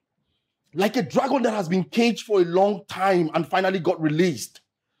a dragon that has been caged for a long time and finally got released.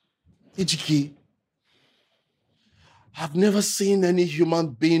 Ejike, I've never seen any human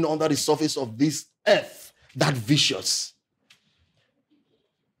being under the surface of this earth that vicious.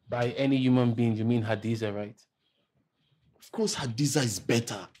 By any human being, you mean Hadiza, right? Of course, Hadiza is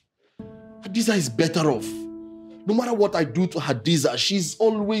better. Hadiza is better off. No matter what I do to Hadiza, she's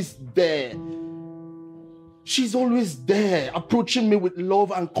always there. She's always there, approaching me with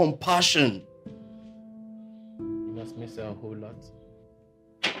love and compassion. You must miss her a whole lot.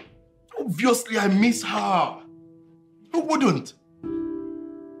 Obviously, I miss her. Who wouldn't?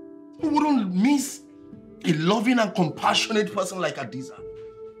 Who wouldn't miss a loving and compassionate person like Hadiza?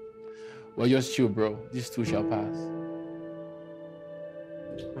 Well, just chill, bro. This too shall pass.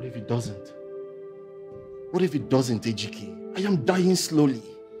 What if it doesn't? What if it doesn't, Ejike? I am dying slowly.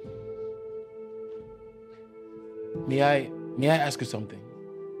 May I ask you something?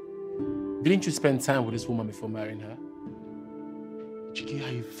 Didn't you spend time with this woman before marrying her? Ejike,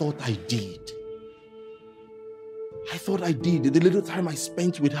 I thought I did. I thought I did. The little time I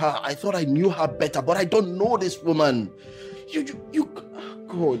spent with her, I thought I knew her better, but I don't know this woman.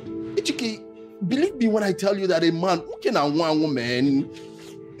 God. Ejike, believe me when I tell you that a man who can have one woman,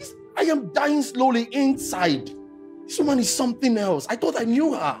 I am dying slowly inside. This woman is something else. I thought I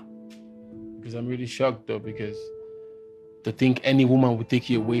knew her. Because I'm really shocked though, because to think any woman would take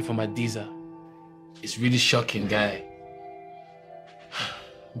you away from Hadiza is really shocking, guy.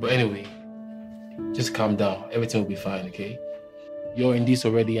 But anyway, just calm down. Everything will be fine, okay? You're in this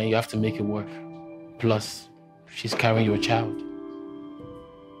already and you have to make it work. Plus, she's carrying your child.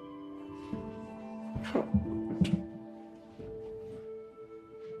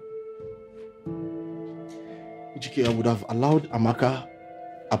 Ejike, I would have allowed Amaka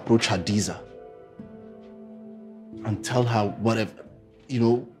approach Hadiza and tell her whatever,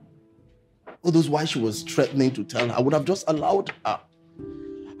 all those why she was threatening to tell her, I would have just allowed her.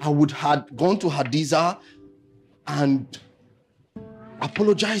 I would have gone to Hadiza and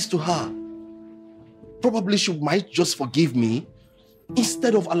apologized to her. Probably she might just forgive me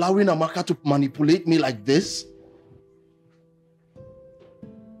instead of allowing Amaka to manipulate me like this.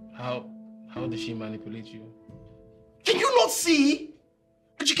 How did she manipulate you? Can you not see?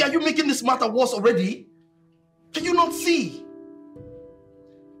 Ejike, are you making this matter worse already? Can you not see?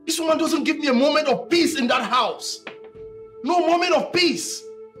 This woman doesn't give me a moment of peace in that house. No moment of peace.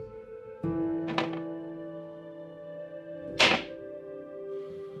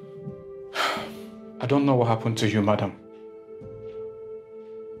 I don't know what happened to you, madam.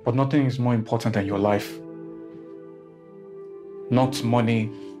 But nothing is more important than your life. Not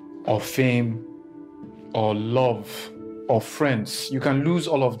money, or fame, or love, or friends. You can lose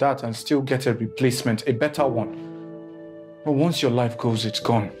all of that and still get a replacement, a better one. But once your life goes, it's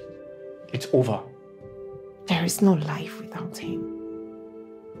gone. It's over. There is no life without him.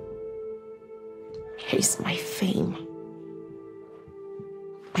 He is my fame,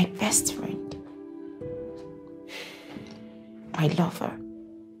 my best friend, my lover,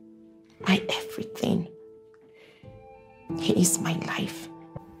 my everything. He is my life.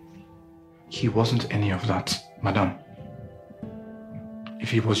 He wasn't any of that, madam.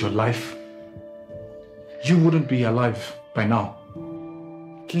 If he was your life, you wouldn't be alive by now.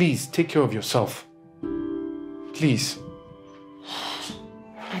 Please, take care of yourself. Please.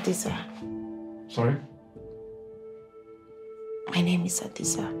 Hadiza. Sorry? My name is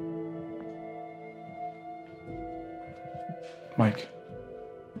Hadiza. Mike.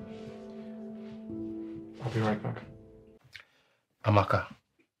 I'll be right back. Amaka,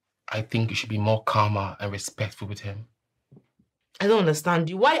 I think you should be more calmer and respectful with him. I don't understand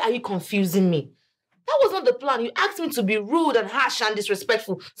you. Why are you confusing me? That was not the plan. You asked me to be rude and harsh and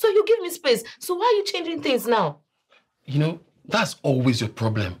disrespectful, so you give me space. So why are you changing things now? You know, that's always your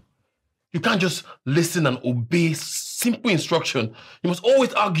problem. You can't just listen and obey simple instruction. You must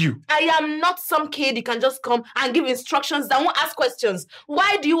always argue. I am not some kid you can just come and give instructions that won't ask questions.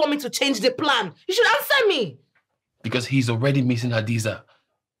 Why do you want me to change the plan? You should answer me. Because he's already missing Hadiza.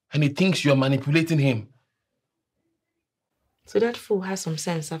 And he thinks you're manipulating him. So that fool has some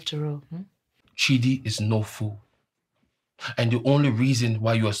sense after all. Chidi is no fool. And the only reason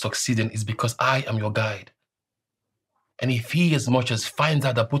why you are succeeding is because I am your guide. And if he as much as finds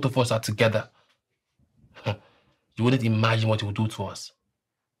out that both of us are together, you wouldn't imagine what he would do to us.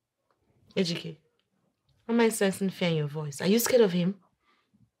 Ejike, am I sensing fear in your voice? Are you scared of him?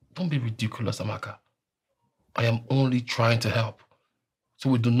 Don't be ridiculous, Amaka. I am only trying to help, so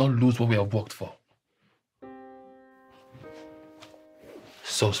we do not lose what we have worked for.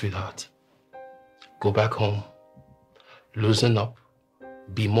 So, sweetheart, go back home, loosen up,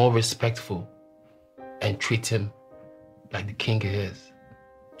 be more respectful, and treat him like the king he is.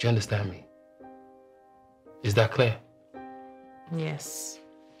 Do you understand me? Is that clear? Yes.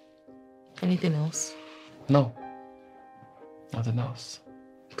 Anything else? No. Nothing else.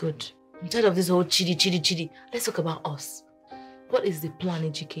 Good. I'm tired of this whole chidi. Let's talk about us. What is the plan,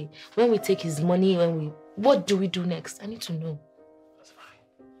 Ejike? When we take his money, what do we do next? I need to know. That's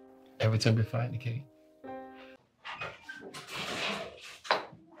fine. Everything will be fine, okay?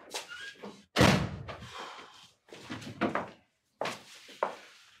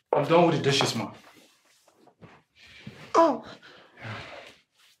 I'm done with the dishes, Ma. Oh.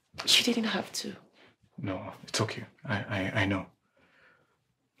 She didn't have to. No, it's okay. I know.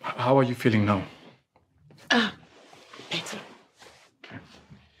 How are you feeling now? Better.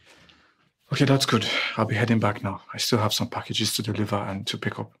 Okay, that's good. I'll be heading back now. I still have some packages to deliver and to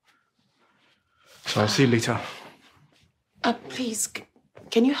pick up. So I'll see you later. Please,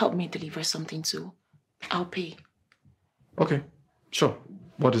 can you help me deliver something too? I'll pay. Okay, sure.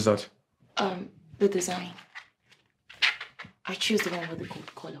 What is that? The design. I choose the one with the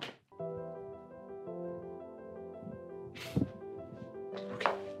gold color.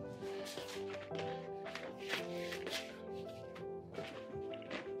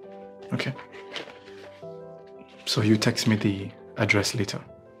 Okay. So you text me the address later.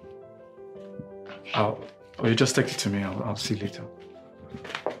 Or you just text it to me. I'll see you later.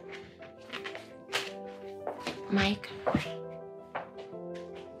 Mike.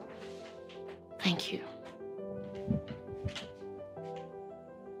 Thank you.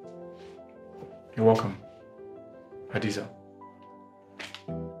 You're welcome, Hadiza.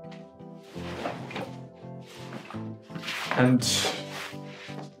 And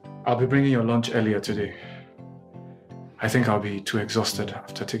I'll be bringing your lunch earlier today. I think I'll be too exhausted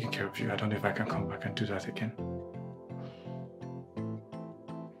after taking care of you. I don't know if I can come back and do that again.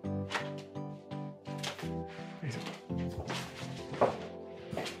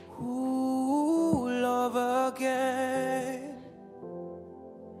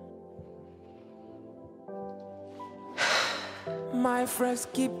 my friends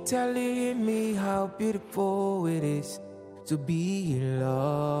keep telling me how beautiful it is to be in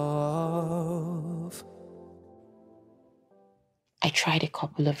love. I tried a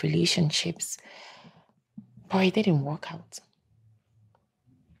couple of relationships, but it didn't work out.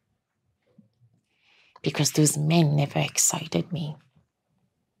 Because those men never excited me.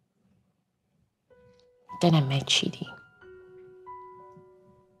 Then I met Chidi.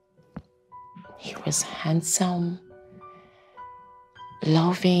 He was handsome,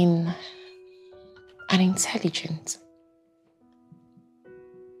 loving, and intelligent.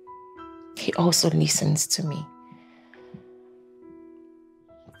 He also listens to me.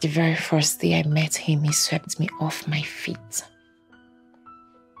 The very first day I met him, he swept me off my feet.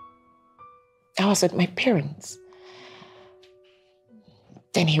 I was with my parents.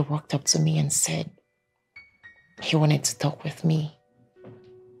 Then he walked up to me and said he wanted to talk with me.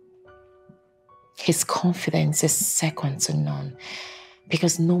 His confidence is second to none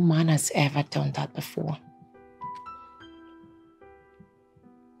because no man has ever done that before.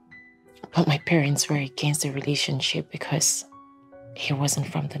 But my parents were against the relationship because he wasn't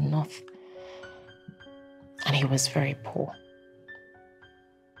from the north and he was very poor.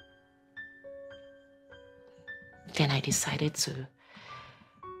 Then I decided to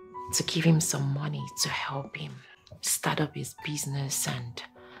give him some money to help him start up his business, and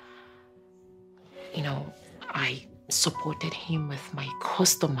I supported him with my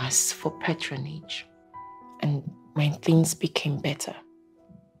customers for patronage. And when things became better,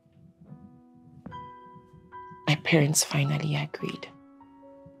 my parents finally agreed.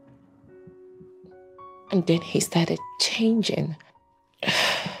 And then he started changing.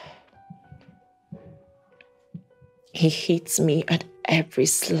 He hits me at every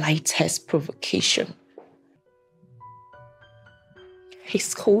slightest provocation. He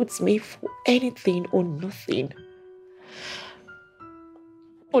scolds me for anything or nothing.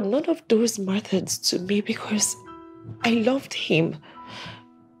 But none of those mattered to me because I loved him.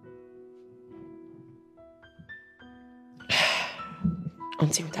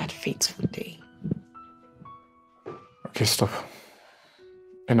 Until that fateful day. Okay, stop.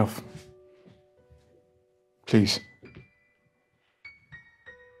 Enough. Please.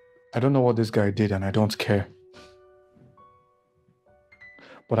 I don't know what this guy did and I don't care.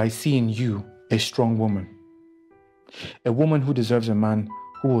 But I see in you a strong woman. A woman who deserves a man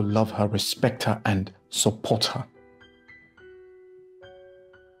who will love her, respect her, and support her.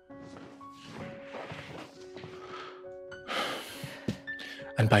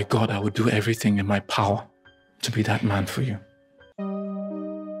 And by God, I will do everything in my power to be that man for you.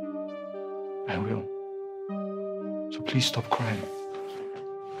 I will. So please stop crying.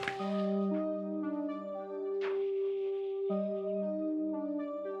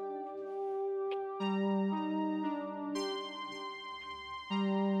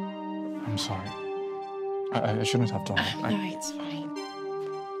 I'm sorry. I shouldn't have done it. No, it's fine.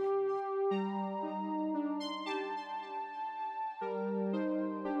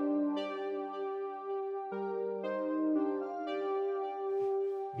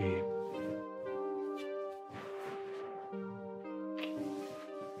 Babe.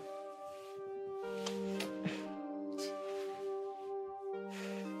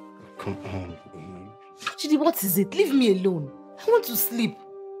 Come on, babe. Chidi, what is it? Leave me alone. I want to sleep.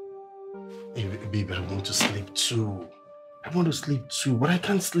 Hey, babe, I want to sleep too. I want to sleep too, but I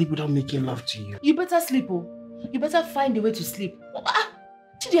can't sleep without making love to you. You better sleep, oh. You better find a way to sleep.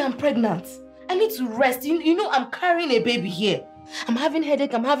 Chidi, I'm pregnant. I need to rest. You know I'm carrying a baby here. I'm having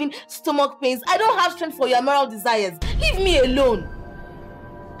headache, I'm having stomach pains. I don't have strength for your immoral desires. Leave me alone.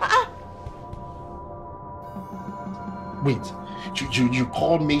 Wait, you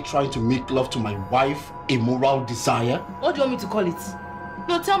call me trying to make love to my wife immoral desire? What do you want me to call it?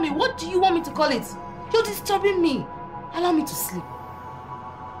 No, tell me, what do you want me to call it? You're disturbing me. Allow me to sleep.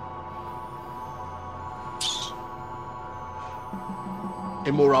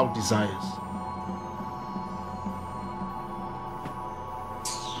 Immoral desires.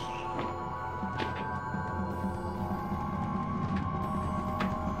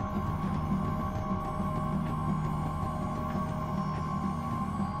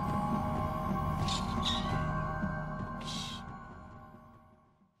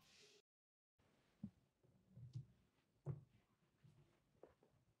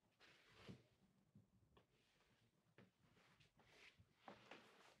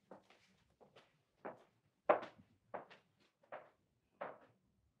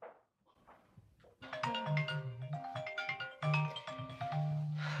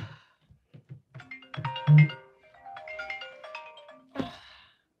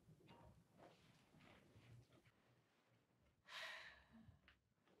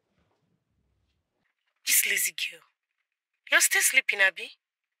 lazy girl. You're still sleeping, Abby?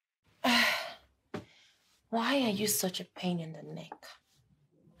 Why are you such a pain in the neck?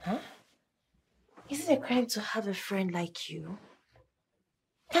 Huh? Is it a crime to have a friend like you?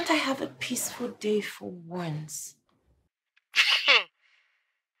 Can't I have a peaceful day for once?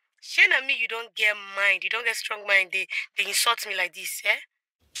 Shane and me, you don't get mind. You don't get strong mind. They insult me like this, eh?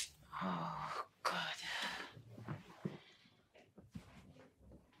 Oh, God.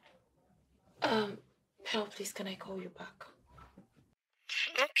 Pearl, please, can I call you back?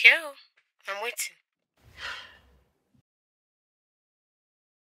 Okay, I'm waiting.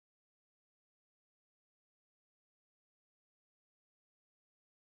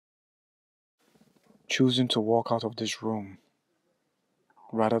 Choosing to walk out of this room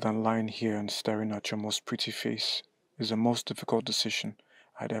rather than lying here and staring at your most pretty face is the most difficult decision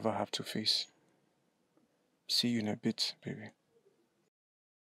I'd ever have to face. See you in a bit, baby.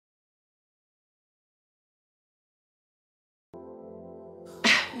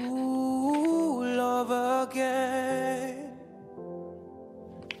 Ooh, love again.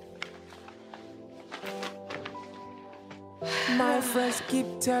 My friends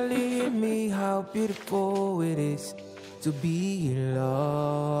keep telling me how beautiful it is to be in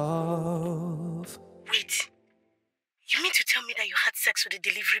love. Wait, you mean to tell me that you had sex with the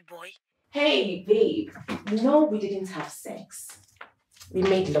delivery boy? Hey, babe. No, we didn't have sex. We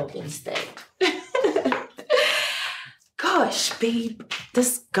made love instead. Gosh, babe,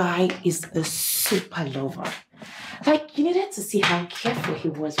 this guy is a super lover. Like, you needed to see how careful he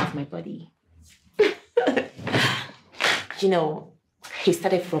was with my body. You know, he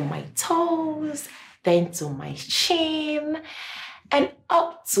started from my toes, then to my chin, and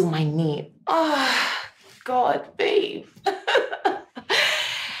up to my knee. Oh, God, babe.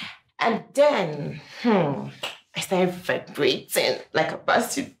 And then, I started vibrating like a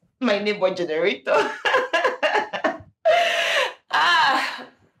passed my neighbor generator.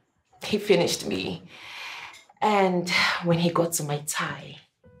 He finished me. And when he got to my thigh,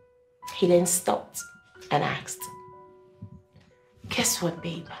 he then stopped and asked, guess what,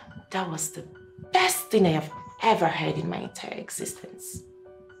 babe? That was the best thing I have ever heard in my entire existence.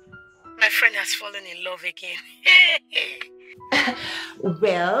 My friend has fallen in love again.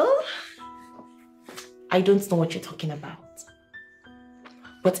 Well, I don't know what you're talking about.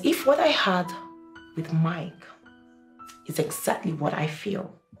 But if what I had with Mike is exactly what I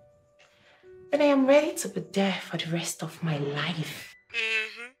feel, then I am ready to be there for the rest of my life.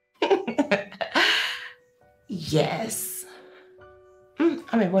 Yes.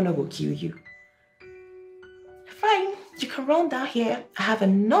 I'm gonna go kill you. Fine, you can run down here. I have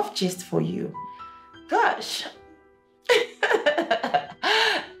enough gist for you. Gosh.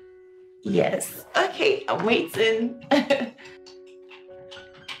 Yes. Okay, I'm waiting.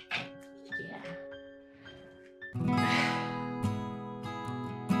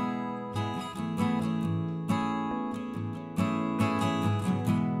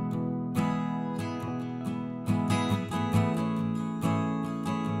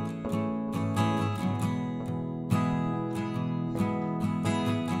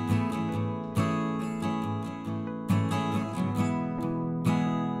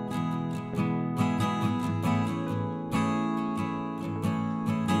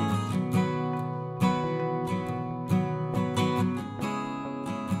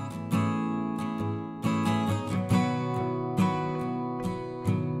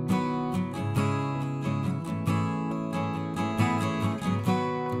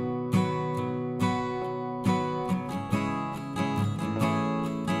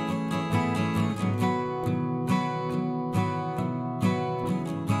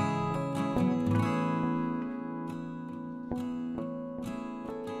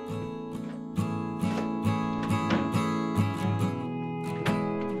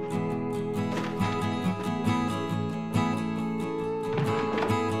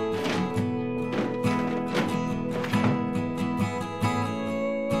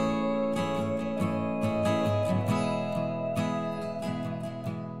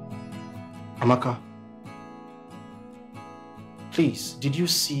 Amaka, please, did you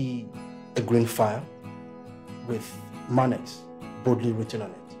see a green file with Manex boldly written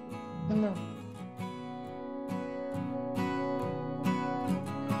on it? No.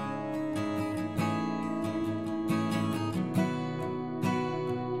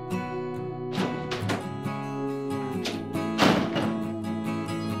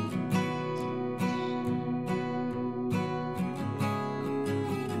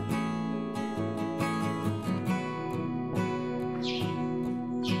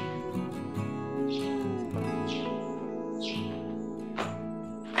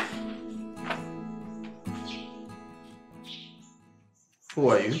 Who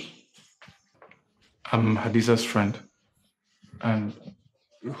are you? I'm Hadiza's friend. And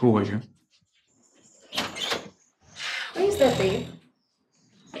who are you? Who is that, babe?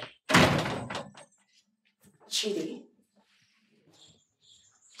 Chidi.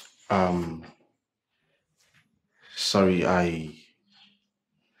 Sorry,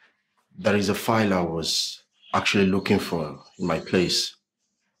 there is a file I was actually looking for in my place.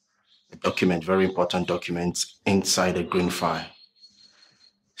 A document, very important document inside a green file.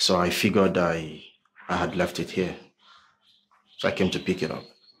 So I figured I had left it here. So I came to pick it up.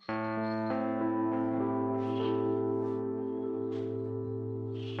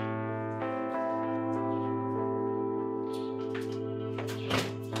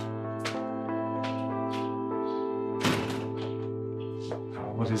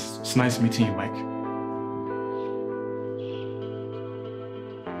 It's nice meeting you, Mike.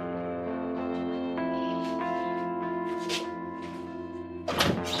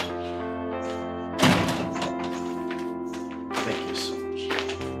 Thank you so much.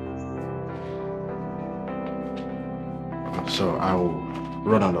 So I'll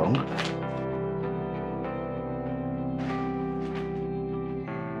run along.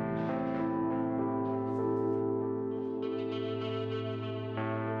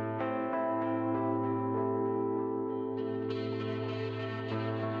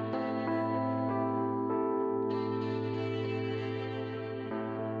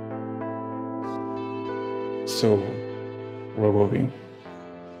 So, where were we?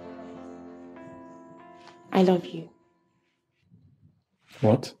 I love you.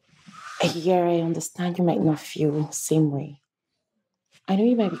 What? Yeah, I understand you might not feel the same way. I know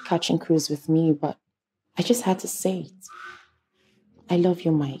you might be catching cruise with me, but I just had to say it. I love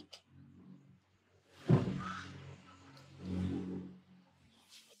you, Mike.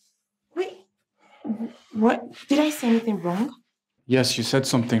 Wait, what? Did I say anything wrong? Yes, you said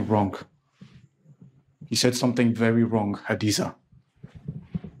something wrong. You said something very wrong, Hadiza.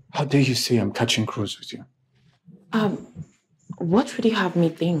 How dare you say I'm catching cruise with you? What would you have me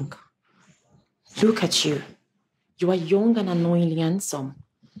think? Look at you. You are young and annoyingly handsome.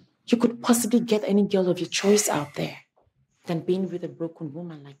 You could possibly get any girl of your choice out there than being with a broken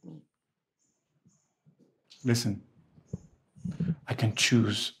woman like me. Listen, I can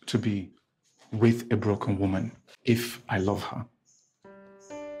choose to be with a broken woman if I love her.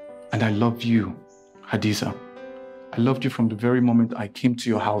 And I love you, Hadiza. I loved you from the very moment I came to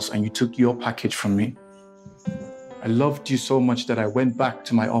your house and you took your package from me. I loved you so much that I went back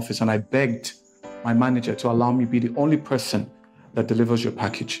to my office and I begged my manager to allow me be the only person that delivers your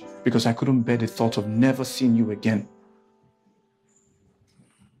package because I couldn't bear the thought of never seeing you again.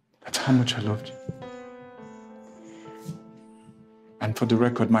 That's how much I loved you. And for the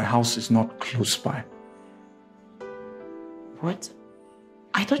record, my house is not close by. What?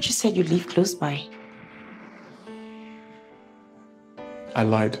 I thought you said you live close by. I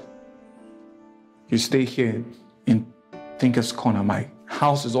lied. You stay here in Thinker's Corner. My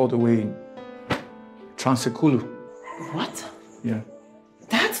house is all the way in Transekulu. What? Yeah.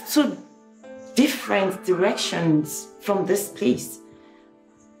 That's two different directions from this place.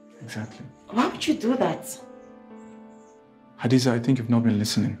 Exactly. Why would you do that? Hadiza, I think you've not been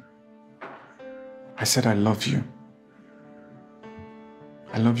listening. I said I love you.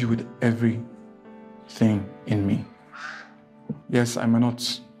 I love you with everything in me. Yes, I may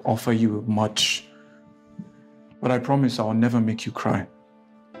not offer you much, but I promise I'll never make you cry.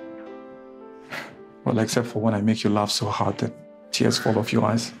 Well, except for when I make you laugh so hard that tears fall off your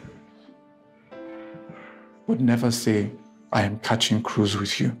eyes. But never say I am catching cruise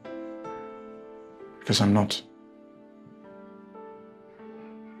with you, because I'm not.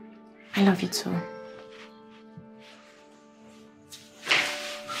 I love you too.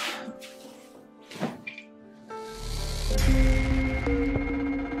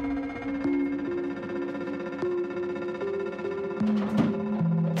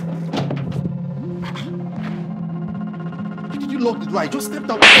 Lock the door. I just stepped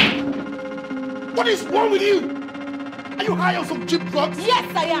out. What is wrong with you? Are you high on some cheap drugs?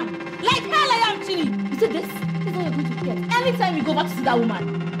 Yes, I am. Like hell I am, Chili. You see this? This is what you're going to get. Anytime you go back to see that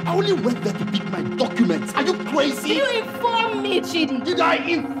woman. I only went there to pick my documents. Are you crazy? Did you inform me, Chidi? Did I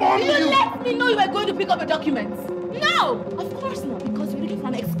inform you? You let me know you were going to pick up your documents. No, of course not. Because you're looking for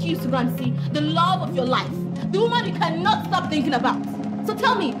an excuse to go and see the love of your life. The woman you cannot stop thinking about. So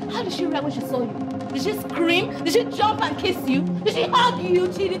tell me, how did she react when she saw you? Did she scream? Did she jump and kiss you? Did she hug you,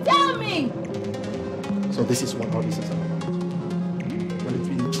 Chidi? Tell me! So this is what all this is about. Well, it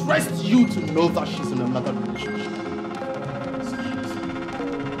will interest you to know that she's in another relationship.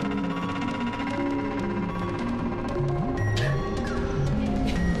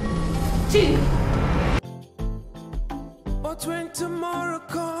 Chill. But when tomorrow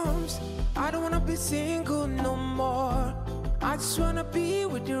comes, I don't wanna be single no more. I just wanna be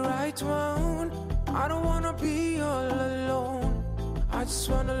with the right one. I don't wanna be all alone. I just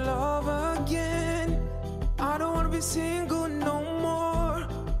wanna love again. I don't wanna be single no more.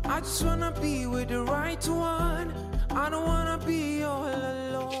 I just wanna be with the right one. I don't wanna be all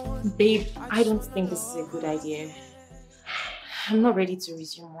alone. Babe, I don't think this is a good idea. I'm not ready to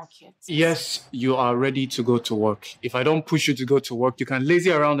resume work yet. Yes, you are ready to go to work. If I don't push you to go to work, you can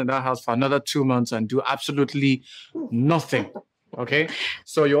lazy around in that house for another 2 months and do absolutely nothing. Okay?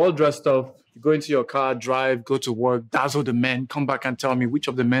 So you're all dressed up, you go into your car, drive, go to work, dazzle the men, come back and tell me which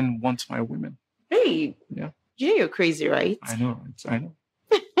of the men want my women. Babe, Yeah. you know you're crazy, right? I know. I know.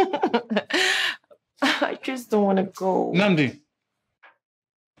 I just don't want to go. Namdi.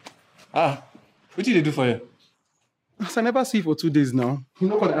 What did they do for you? As I never see you for 2 days now, you're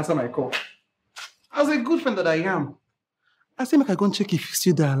not going to answer my call. As a good friend that I am, I say, make I go and check if you're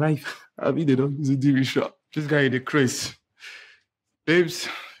still there alive. I mean, they don't use a TV shot. This guy is the craze. Babes,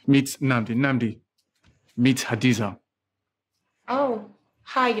 meet Namdi. Namdi, meet Hadiza. Oh,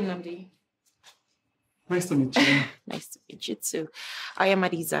 hi, Namdi. Nice to meet you. Nice to meet you too. I am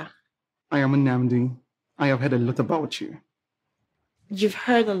Adiza. I am Namdi. I have heard a lot about you. You've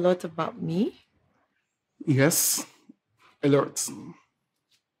heard a lot about me? Yes, a lot.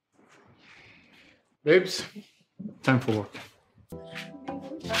 Babes, time for work.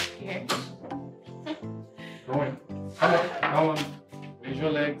 Go on. Come on. Raise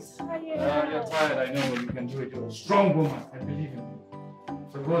your legs. You're tired, I know. You can do it. You're a strong woman. I believe in you.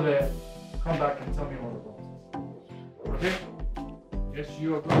 So go there, come back and tell me all about it. Okay? Yes,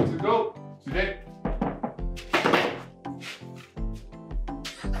 you are going to go today.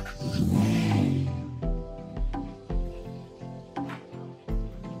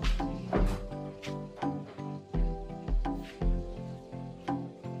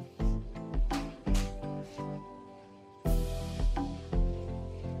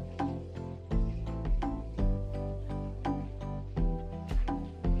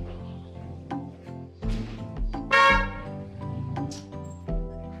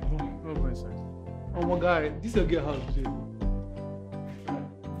 Oh my God, this is a good house. Too.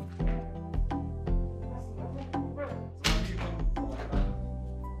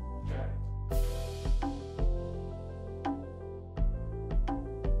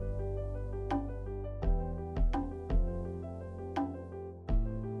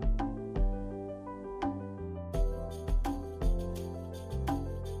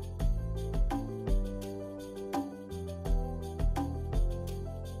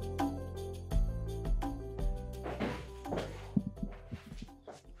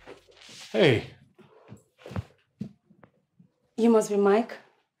 Hey. You must be Mike.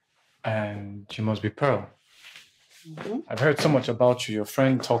 And you must be Pearl. Mm-hmm. I've heard so much about you. Your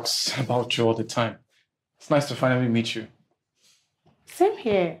friend talks about you all the time. It's nice to finally meet you. Same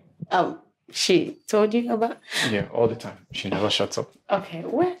here. She told you about? Yeah, all the time. She never shuts up. Okay,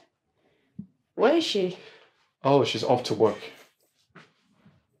 where is she? Oh, she's off to work.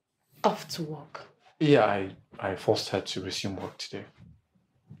 Off to work? Yeah, I forced her to resume work today.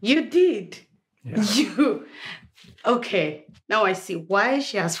 You did? Yeah. You? Okay, now I see why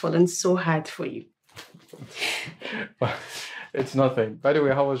she has fallen so hard for you. It's nothing. By the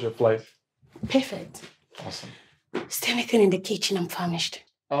way, how was your flight? Perfect. Awesome. Is there anything in the kitchen? I'm famished.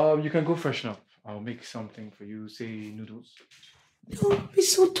 You can go freshen up. I'll make something for you, say noodles. Don't be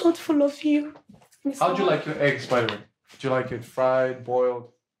so thoughtful of you. How'd you like your eggs, by the way? Do you like it fried,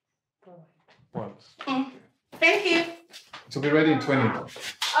 boiled? Boiled. Thank you. So be ready in 20.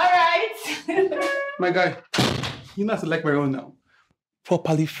 All right. My guy, you know how to like my own now.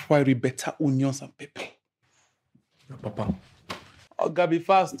 Properly fried with better onions and pepper. Your papa. Oh, gotta be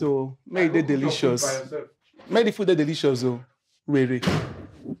fast though. Make it delicious. Make the food delicious though. Really.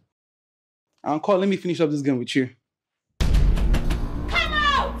 Uncle, let me finish up this game with you. Come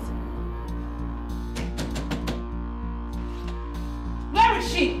out! Where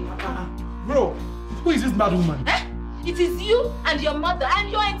is she? Bro, who is this mad woman? Eh? It is you and your mother and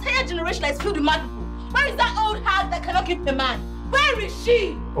your entire generation that is filled with mad people. Where is that old hag that cannot keep a man? Where is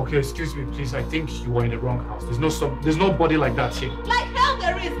she? Okay, excuse me, please. I think you were in the wrong house. There's nobody like that here. Like hell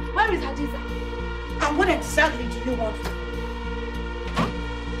there is. Where is Hadiza? And what exactly do you want?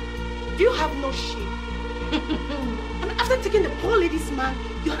 Do you have no shame? I mean, after taking the poor lady's man,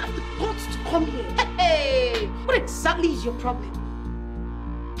 you have the guts to come here. Hey! What exactly is your problem?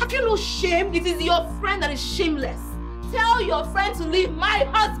 Have you no shame? It is your friend that is shameless. Tell your friend to leave my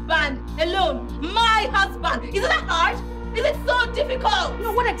husband alone. My husband. Is it that hard? Is it so difficult.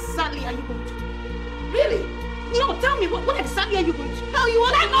 No, what exactly are you going to do? Really? No, tell me, what exactly are you going to do? Hell, you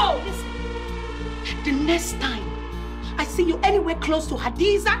want to know? Listen, the next time I see you anywhere close to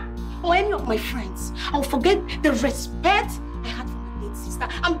Hadiza or any of my friends, I'll forget the respect I had for my late sister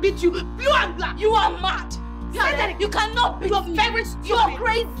and beat you blue and black. You are mad. You cannot be. You're very stupid. You're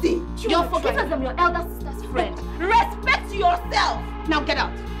crazy. You're forgetting I'm your elder sister's friend. Respect yourself. Now get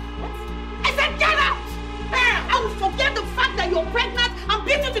out. I said get out! I will forget the fact that you're pregnant and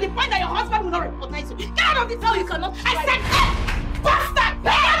beat you to the point that your husband will not recognize you. Get out of this house! You cannot. I said bastard!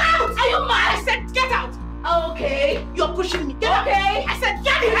 Get out! Are you mad? I said get out! Okay. You're pushing me. Get out! I said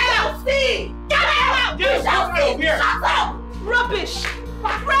get the hell out! See. Get the hell out! You shall see. Shut up! Rubbish!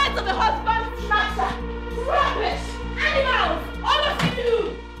 Friends of the husband snatcher! Rubbish! Animals! All of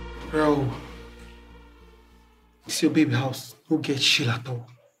you! Bro, it's your baby house. No get chill at all.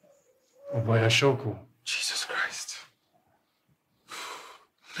 Oh boy, Ashoku. Jesus Christ.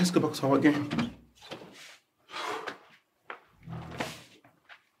 Let's go back to our game.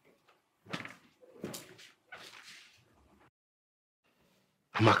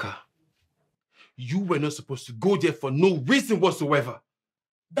 Amaka, you were not supposed to go there for no reason whatsoever.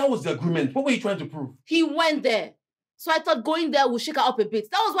 That was the agreement. What were you trying to prove? He went there. So I thought going there would shake her up a bit.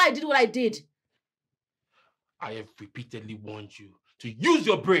 That was why I did what I did. I have repeatedly warned you to use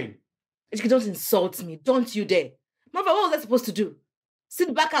your brain. Ejike, don't insult me. Don't you dare. Mother, what was I supposed to do?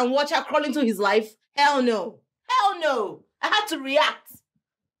 Sit back and watch her crawl into his life? Hell no. Hell no. I had to react.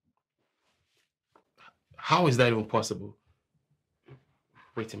 How is that even possible?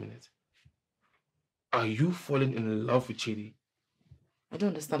 Wait a minute. Are you falling in love with Chidi? I don't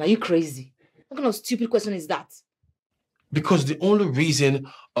understand. Are you crazy? What kind of stupid question is that? Because the only reason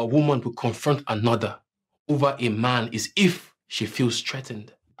a woman would confront another over a man is if she feels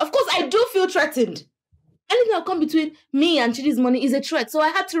threatened. Of course, I do feel threatened. Anything that comes between me and Chidi's money is a threat, so I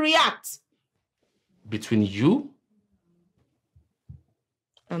had to react. Between you?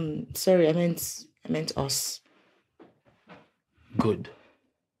 Sorry, I meant us. Good.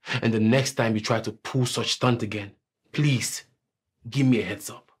 And the next time you try to pull such stunt again, please give me a heads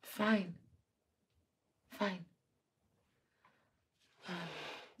up. Fine.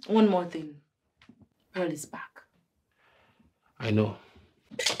 One more thing. Pearl is back. I know.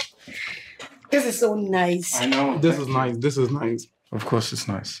 This is so nice. I know. This is nice. Of course it's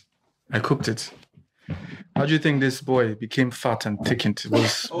nice. I cooked it. How do you think this boy became fat and thickened? It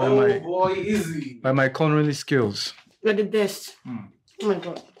was by my culinary skills. You're the best. Oh my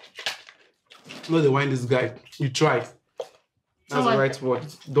God. No, they wind this guy. You tried. That's the right word.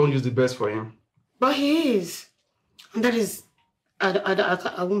 Don't use the best for him. But he is. And that is...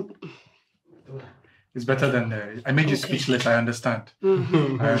 I won't... It's better than... I made you speechless, I understand.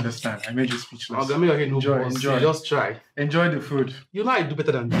 I understand. I made you speechless. Enjoy. Just try. Enjoy the food. You know I do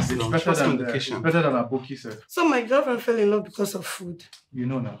better than this. It's better than a bookie said. So my girlfriend fell in love because of food. You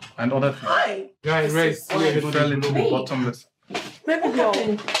know now. And other things. Hi. Guys, rest. You fell into the bottomless. What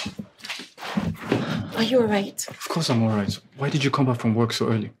happened? Are you alright? Of course I'm alright. Why did you come back from work so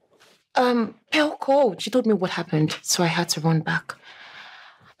early? Pearl called. She told me what happened, so I had to run back.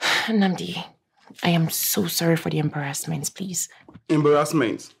 Namdi, I am so sorry for the embarrassments, please.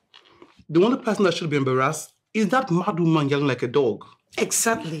 Embarrassment? The only person that should be embarrassed is that mad woman yelling like a dog.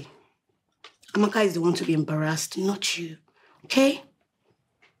 Exactly. Amaka is the one to be embarrassed, not you. Okay?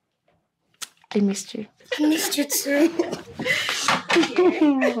 I missed you. I missed you too.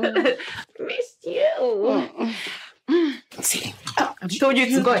 Missed you. See, I told you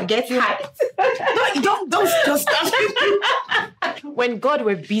to go and get high. Don't stop. When God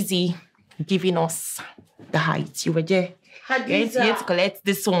were busy giving us the heights, you were there. You had to collect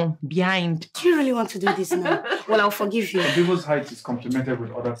this one behind. Do you really want to do this now? Well, I'll forgive you. People's height is complemented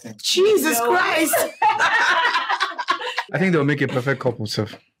with other things. Jesus Christ! I think they'll make a perfect couple, sir.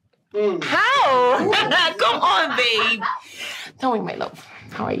 How? Come on, babe. Tell me, my love.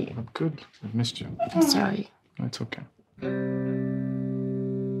 How are you? I'm good. I've missed you. I'm sorry. It's okay.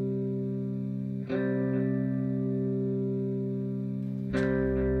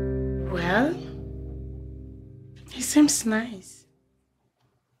 Well, he seems nice.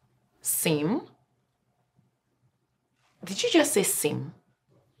 Sim? Did you just say Sim?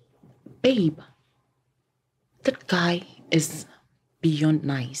 Babe, that guy is beyond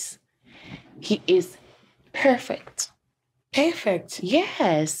nice. He is perfect. Perfect?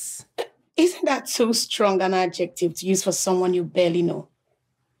 Yes. Isn't that too strong an adjective to use for someone you barely know?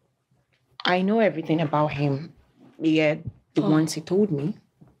 I know everything about him. Yeah, the ones he told me.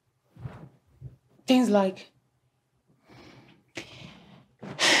 Things like?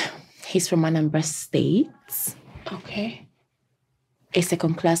 He's from Anambra State. Okay. a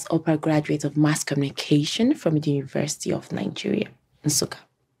second-class upper graduate of mass communication from the University of Nigeria, Nsukka.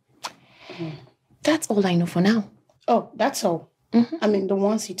 That's all I know for now. Oh, that's all? I mean, the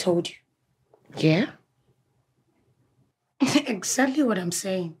ones he told you. Yeah? Exactly what I'm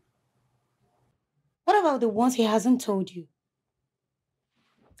saying. What about the ones he hasn't told you?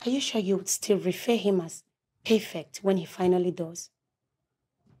 Are you sure you would still refer him as perfect when he finally does?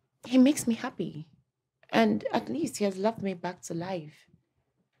 He makes me happy. And at least he has loved me back to life.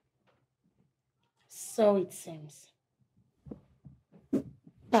 So it seems.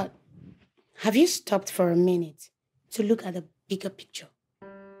 But have you stopped for a minute to look at the bigger picture?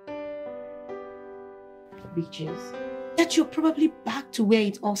 Which is? That you're probably back to where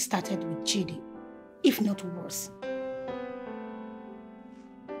it all started with Chidi, if not worse.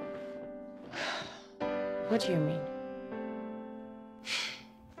 What do you mean?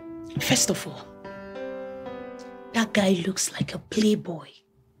 First of all, that guy looks like a playboy.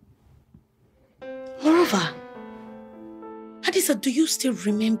 Moreover, Hadisa, do you still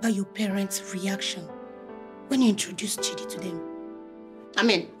remember your parents' reaction when you introduced Chidi to them? I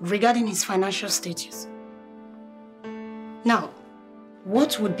mean, regarding his financial status. Now,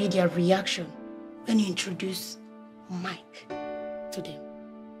 what would be their reaction when you introduce Mike to them?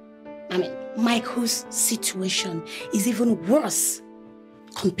 I mean, Mike, whose situation is even worse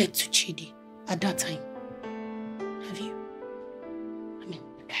compared to Chidi at that time. Have you? I mean,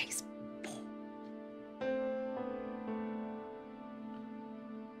 the guy is poor.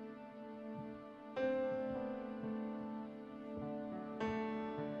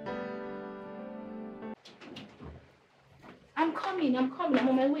 I'm coming, I'm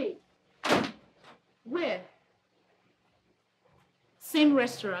on my way. Where? Same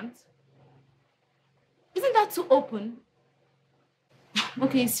restaurant? Isn't that too open?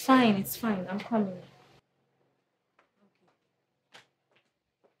 Okay, it's fine, I'm coming.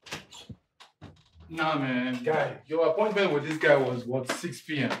 Nah, man, guy, your appointment with this guy was, what, 6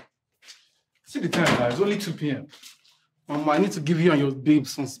 p.m.? See the time, guys, it's only 2 p.m. Mama, I need to give you and your babe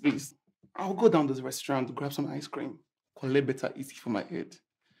some space. I'll go down to the restaurant to grab some ice cream. Collect better easy for my head.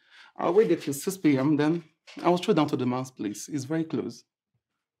 I'll wait there till 6 p.m. Then I'll straight down to the man's place. It's very close.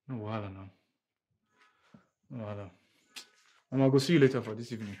 No, wahala now. No, wahala. And I'll go see you later for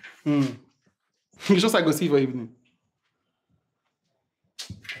this evening. It's just like go see you for evening.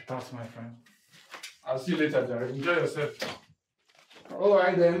 That's my friend. I'll see you later, Jared. Enjoy yourself. All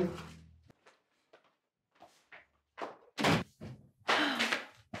right, then.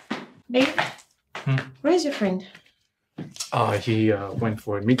 Babe, where's your friend? He went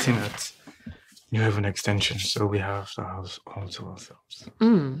for a meeting at New Haven Extension, so we have the house all to ourselves.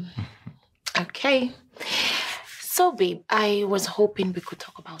 Okay. So, babe, I was hoping we could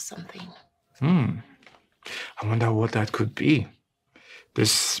talk about something. I wonder what that could be.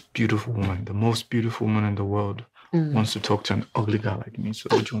 This beautiful woman, the most beautiful woman in the world, wants to talk to an ugly guy like me. So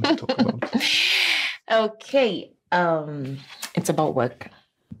what do you want to talk about? Okay. It's about work.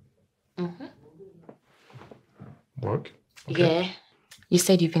 Work? Okay. Yeah. You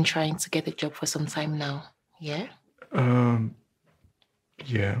said you've been trying to get a job for some time now. Yeah?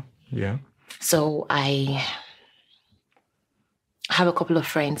 Yeah. So I have a couple of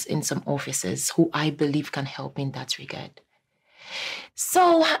friends in some offices who I believe can help me in that regard.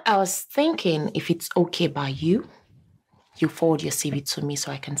 So I was thinking if it's okay by you, you forward your CV to me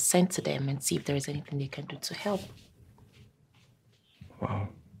so I can send to them and see if there is anything they can do to help. Wow.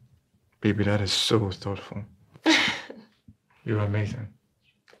 Baby, that is so thoughtful. You're amazing.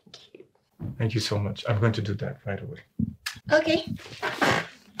 Thank you. Thank you so much. I'm going to do that right away. Okay.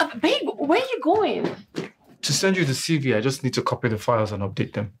 Babe, where are you going? To send you the CV, I just need to copy the files and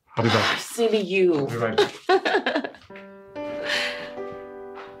update them. I'll be back. Silly you. I'll be right back.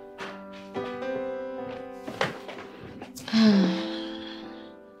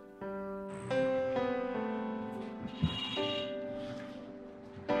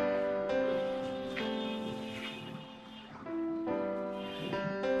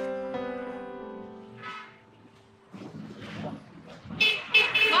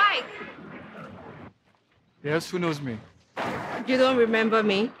 Mike! Yes, who knows me? You don't remember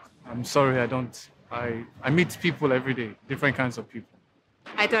me? I'm sorry, I don't. I meet people every day, different kinds of people.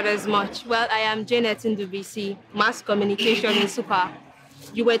 I thought as much. Well, I am Janet Ndubisi, mass communication in Super.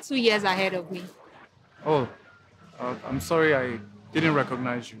 You were 2 years ahead of me. Oh, I'm sorry I didn't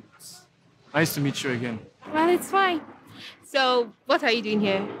recognize you. It's nice to meet you again. Well, it's fine. So, what are you doing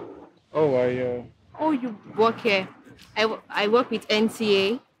here? Oh, Oh, you work here. I work with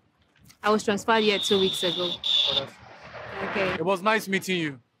NTA. I was transferred here 2 weeks ago. Okay. It was nice meeting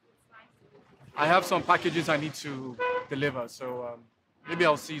you. I have some packages I need to deliver, so Maybe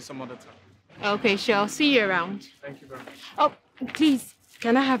I'll see you some other time. Okay, sure. I'll see you around. Thank you very much. Oh, please,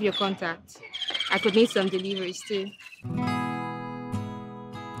 can I have your contact? I could need some deliveries too.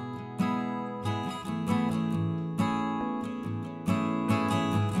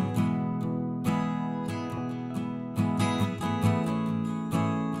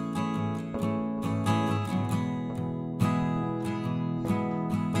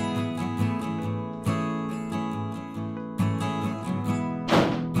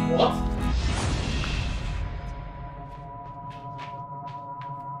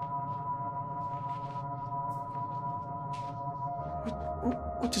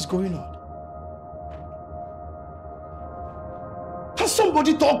 What is going on? Can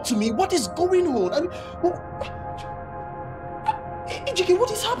somebody talk to me? What is going on? I mean, Ejike,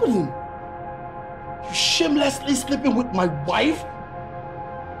 what is happening? You shamelessly sleeping with my wife?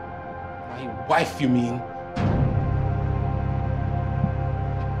 My wife, you mean?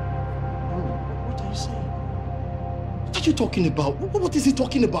 What are you saying? What are you talking about? What is he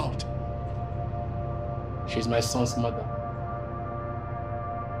talking about? She's my son's mother.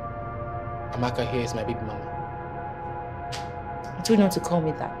 Amaka here is my big mama. I told you not to call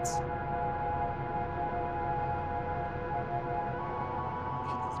me that.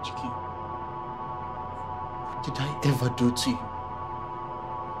 What did I ever do to you?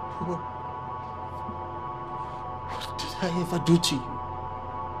 What did I ever do to you?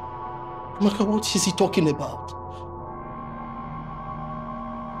 Amaka, what is he talking about?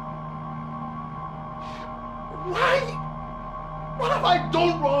 Why? What have I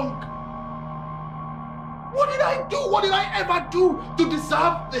done wrong? What did I do? What did I ever do to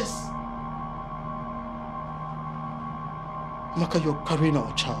deserve this? Amaka, you're carrying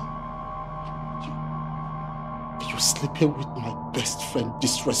our child. You're sleeping with my best friend,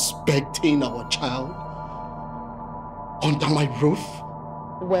 disrespecting our child under my roof?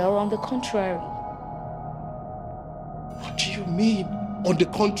 Well, on the contrary. What do you mean, on the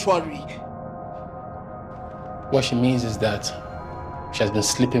contrary? What she means is that she has been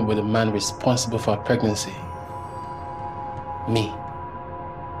sleeping with the man responsible for her pregnancy. Me.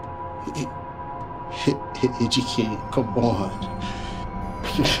 Ejike, come on.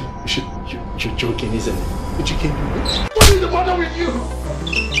 You're joking, isn't it? Ejike, what is the matter with you?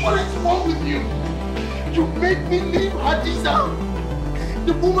 What is wrong with you? You made me leave Hadiza,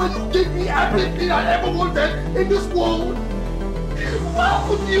 the woman who gave me everything I ever wanted in this world. How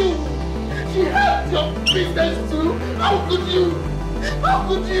could you? She helped your business too. How could you? How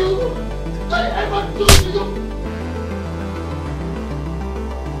could you? I ever do to you?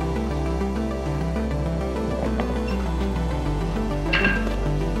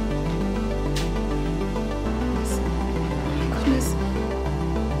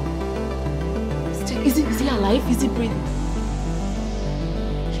 Is he alive? Is he breathing?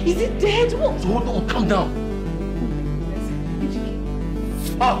 Is he dead? What? Hold on, calm down.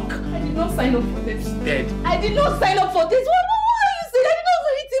 Fuck! I did not sign up for this. Dead. I did not sign up for this. What are you saying? I did not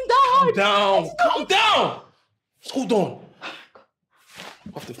hit him that hard. Calm down! Calm down! Hold on. I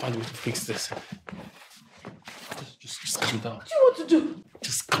have to find a way to fix this. Just calm down. What do you want to do?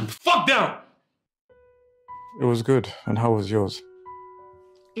 Just calm the fuck down! It was good. And how was yours?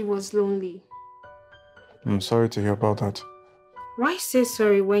 It was lonely. I'm sorry to hear about that. Why say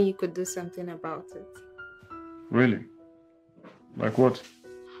sorry when you could do something about it? Really? Like what?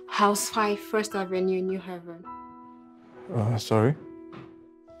 House 5, First Avenue, New Haven. Sorry?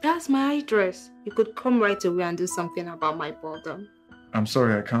 That's my address. You could come right away and do something about my boredom. I'm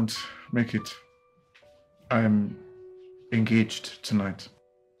sorry, I can't make it. I'm engaged tonight.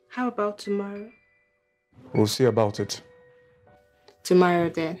 How about tomorrow? We'll see about it. Tomorrow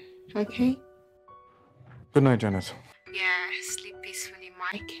then, okay? Good night, Janet. Yeah, sleep peacefully,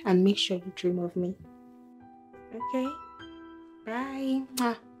 Mike. And make sure you dream of me. Okay? Bye.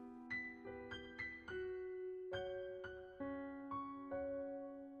 Mwah.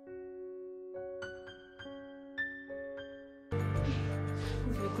 Oh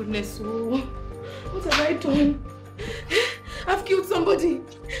my goodness, what have I done? I've killed somebody.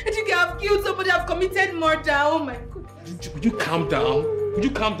 I've killed somebody. I've committed murder. Oh my goodness. Would you calm down? Would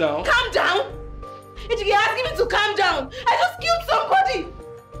you calm down? Calm down? You're asking me to calm down. I just killed somebody.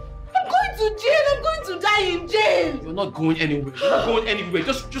 I'm going to jail. I'm going to die in jail. You're not going anywhere. You're not going anywhere.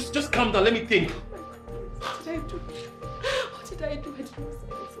 Just calm down. Let me think. What did I do? What did I do? I did not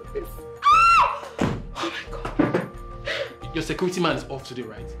sign up for this. Ah! Oh my God. Your security man is off today,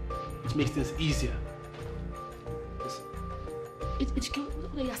 right? Which makes things easier. Listen.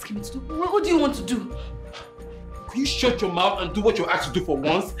 What are you asking me to do? What do you want to do? Can you shut your mouth and do what you're asked to do for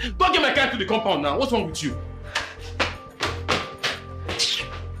once? Don't get my car to the compound now. What's wrong with you?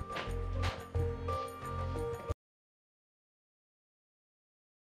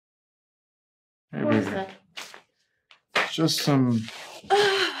 Just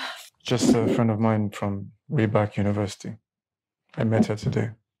just a friend of mine from way back university. I met her today.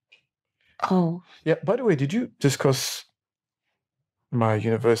 Oh, Yeah, by the way, did you discuss my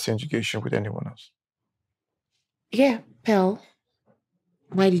university education with anyone else? yeah, Pearl.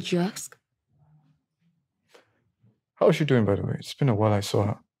 Why did you ask? How is she doing, by the way? It's been a while I saw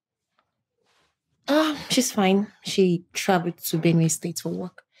her. She's fine. She traveled to Benue State for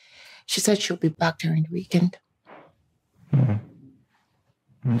work. She said she'll be back during the weekend.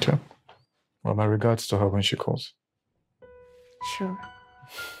 Okay. Well, my regards to her when she calls. Sure.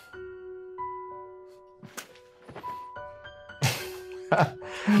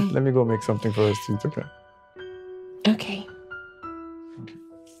 Let me go make something for us to eat, okay? Okay.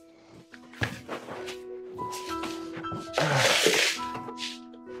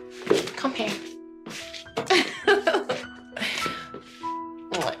 Come here.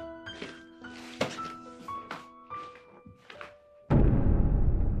 What?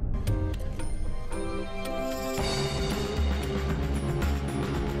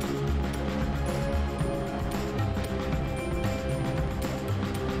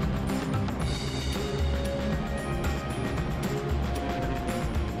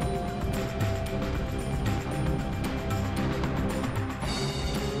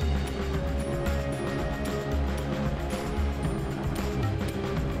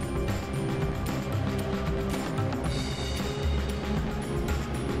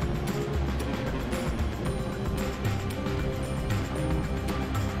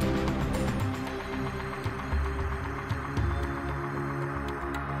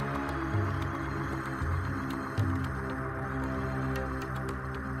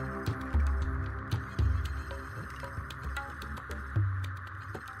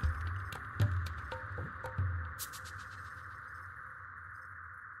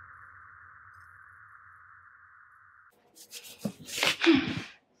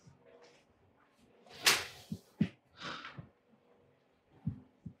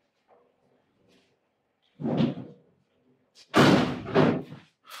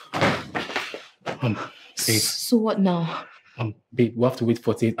 Babe. So what now? Babe, we have to wait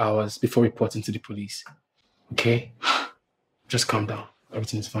 48 hours before reporting to the police. Okay? Just calm down.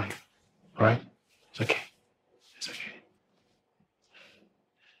 Everything is fine. All right? It's okay. It's okay.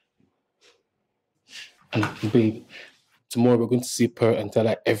 And babe, tomorrow we're going to see Pearl and tell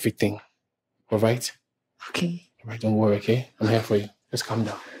her everything. All right? Okay. All right, don't worry, okay? I'm here for you. Just calm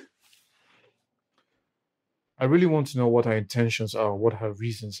down. I really want to know what her intentions are, what her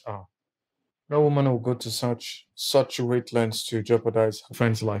reasons are. No woman will go to such great lengths to jeopardize her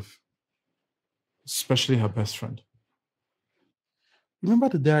friend's life, especially her best friend. Remember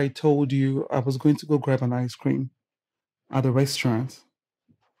the day I told you I was going to go grab an ice cream at the restaurant?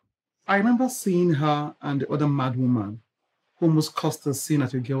 I remember seeing her and the other mad woman who almost caused a scene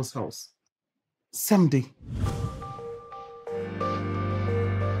at your girl's house. Same day.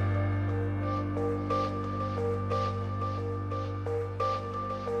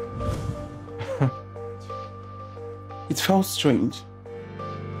 It felt strange,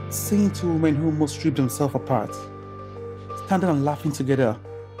 seeing two women who almost stripped themselves apart, standing and laughing together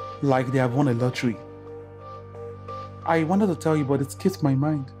like they have won a lottery. I wanted to tell you, but it skipped my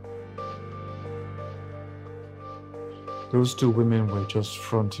mind. Those two women were just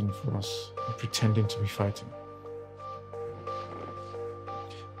fronting for us and pretending to be fighting.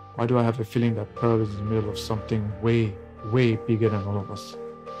 Why do I have a feeling that Pearl is in the middle of something way, way bigger than all of us?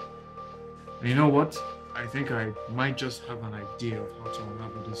 And you know what? I think I might just have an idea of how to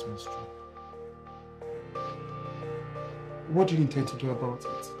unravel this mystery. What do you intend to do about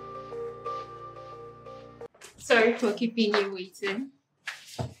it? Sorry for keeping you waiting.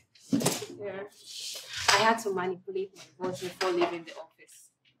 Yeah. I had to manipulate my voice before leaving the office.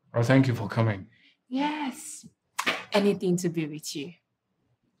 Oh, thank you for coming. Yes. Anything to be with you.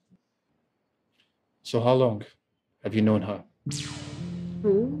 So how long have you known her?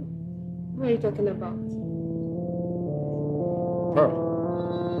 Who? What are you talking about?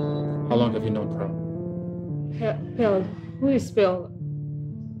 Pearl. How long have you known Pearl? Pearl. Who is Pearl?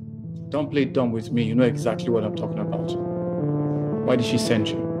 Don't play dumb with me. You know exactly what I'm talking about. Why did she send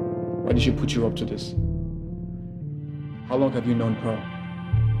you? Why did she put you up to this? How long have you known Pearl?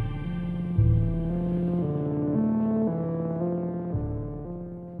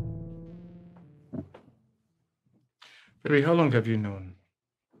 Baby, how long have you known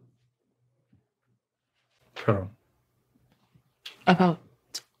Pearl? About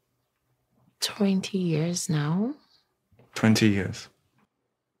 20 years now. 20 years.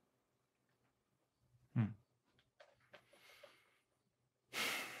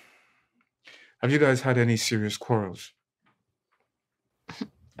 Have you guys had any serious quarrels?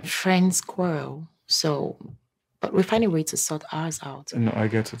 Friends quarrel, but we find a way to sort ours out. No, I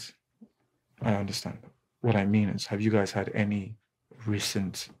get it. I understand. What I mean is, have you guys had any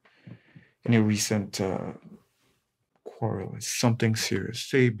recent quarrel? It's something serious.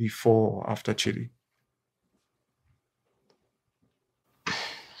 Say before or after Chidi.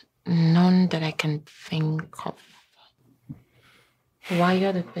 None that I can think of. Why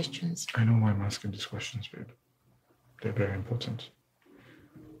are the questions? I know why I'm asking these questions, babe. They're very important.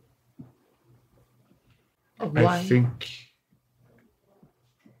 Why?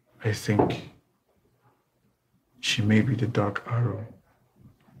 I think she may be the dark arrow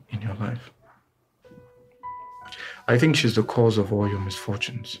in your life. I think she's the cause of all your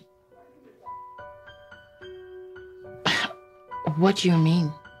misfortunes. What do you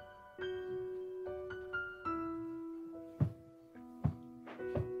mean?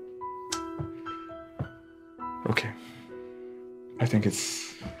 Okay. I think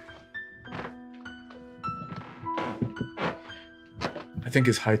it's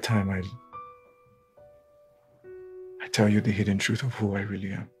high time I tell you the hidden truth of who I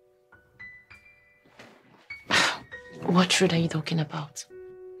really am. What truth are you talking about?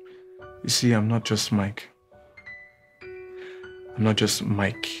 You see, I'm not just Mike. I'm not just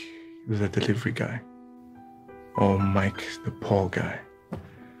Mike, the delivery guy. Or Mike, the poor guy.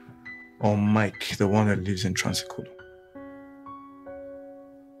 Or Mike, the one that lives in Transicolo.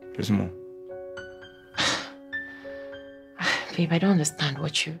 There's more. Babe, I don't understand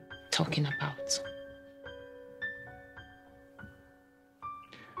what you're talking about.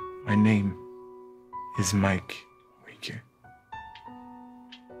 My name is Mike Wike.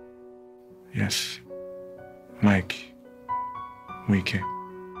 Yes, Mike Wike,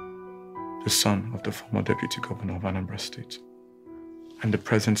 the son of the former deputy governor of Anambra State and the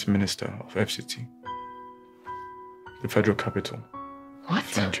present minister of FCT, the federal capital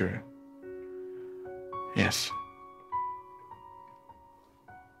of Nigeria. Yes.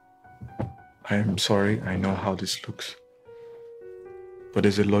 I am sorry, I know how this looks, but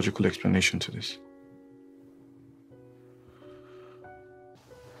there's a logical explanation to this.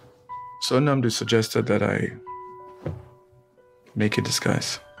 So Nnamdi suggested that I make a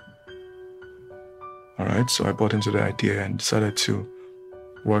disguise. All right, so I bought into the idea and decided to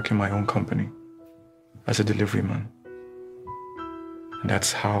work in my own company as a delivery man. And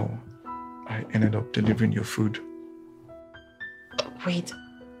that's how I ended up delivering your food. Wait.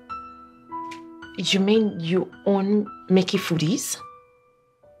 You mean you own Mickey Foodies?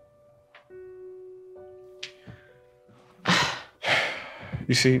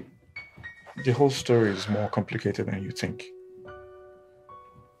 You see, the whole story is more complicated than you think.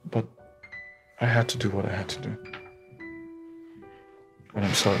 But I had to do what I had to do. And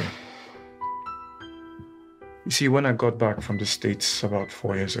I'm sorry. You see, when I got back from the States about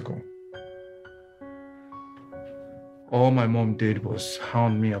 4 years ago, all my mom did was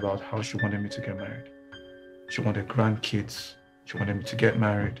hound me about how she wanted me to get married. She wanted grandkids. She wanted me to get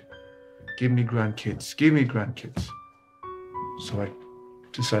married. Give me grandkids. Give me grandkids. So I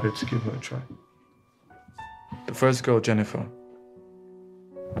decided to give her a try. The first girl, Jennifer.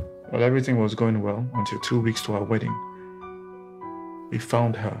 Well, everything was going well until 2 weeks to our wedding. We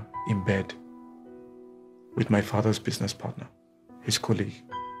found her in bed with my father's business partner, his colleague.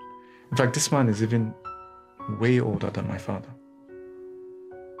 In fact, this man is even way older than my father.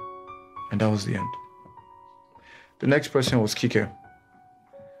 And that was the end. The next person was Kike.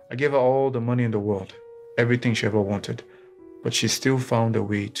 I gave her all the money in the world, everything she ever wanted, but she still found a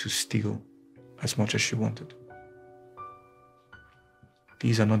way to steal as much as she wanted.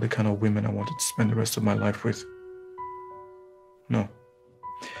 These are not the kind of women I wanted to spend the rest of my life with. No.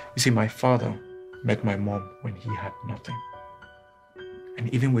 You see, my father met my mom when he had nothing.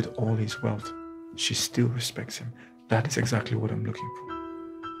 And even with all his wealth, she still respects him. That is exactly what I'm looking for.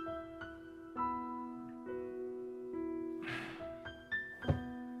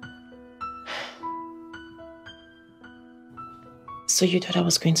 So you thought I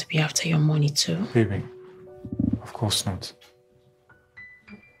was going to be after your money too? Baby, of course not.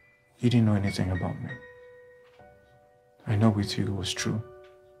 You didn't know anything about me. I know with you it was true.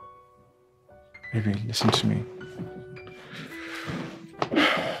 Baby, listen to me.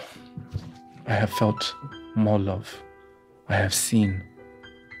 I have felt more love. I have seen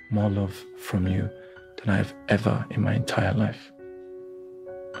more love from you than I have ever in my entire life.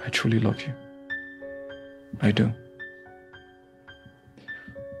 I truly love you. I do.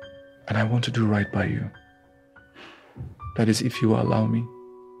 And I want to do right by you. That is, if you allow me.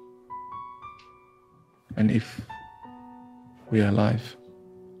 And if we are alive,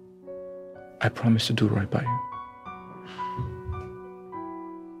 I promise to do right by you.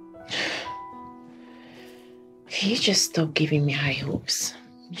 You just stop giving me high hopes.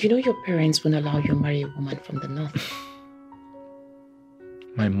 You know your parents won't allow you to marry a woman from the north.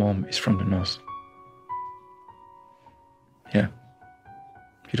 My mom is from the north. Yeah.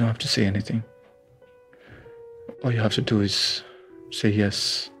 You don't have to say anything. All you have to do is say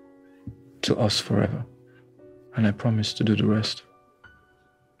yes to us forever. And I promise to do the rest.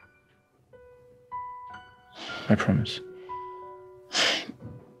 I promise.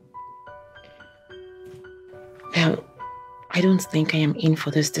 Well, I don't think I am in for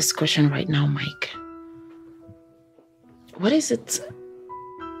this discussion right now, Mike. What is it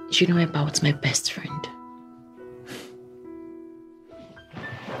you know about my best friend?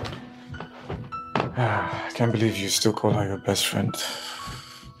 I can't believe you still call her your best friend.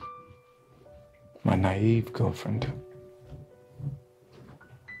 My naive girlfriend.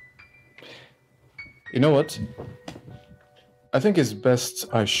 You know what? I think it's best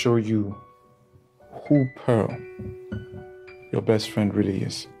I show you who Pearl, your best friend, really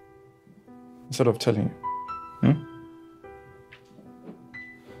is. Instead of telling you.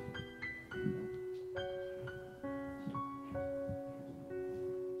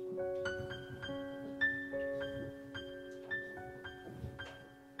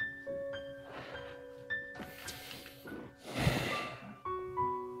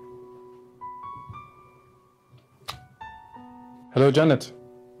 Hello, Janet.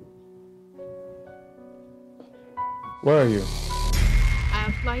 Where are you? I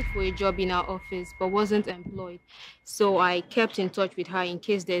applied for a job in our office but wasn't employed, so I kept in touch with her in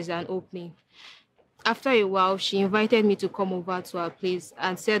case there's an opening. After a while, she invited me to come over to her place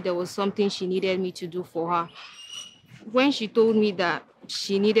and said there was something she needed me to do for her. When she told me that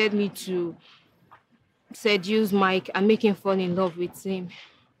she needed me to seduce Mike and make him fall in love with him,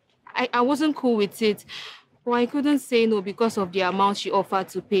 I wasn't cool with it, but I couldn't say no because of the amount she offered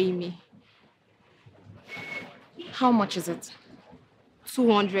to pay me. How much is it?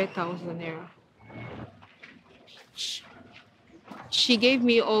 200,000 naira. She gave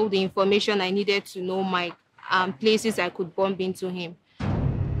me all the information I needed to know Mike and places I could bump into him.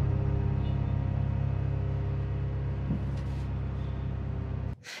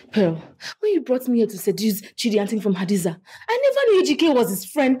 Pearl, when you brought me here to seduce Chidi and thing from Hadiza, I never knew EGK was his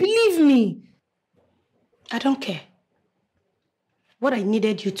friend, believe me. I don't care. What I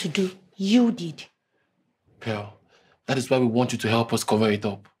needed you to do, you did. Pearl, that is why we want you to help us cover it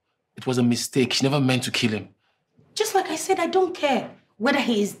up. It was a mistake. She never meant to kill him. Just like I said, I don't care whether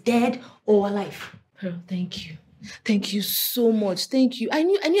he is dead or alive. Pearl, thank you. Thank you so much. Thank you. I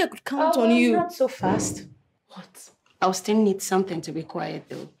knew I could count on you. Not so fast. What? I'll still need something to be quiet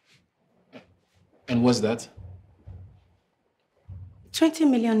though. And what's that? 20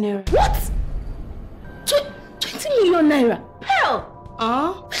 million naira. What? 20 million naira? Pearl!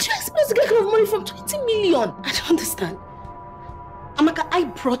 But you expect to get kind of money from 20 million? I don't understand. Amaka, I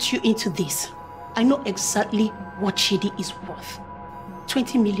brought you into this. I know exactly what Chidi is worth.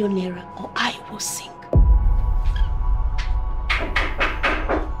 20 million naira or I will sink.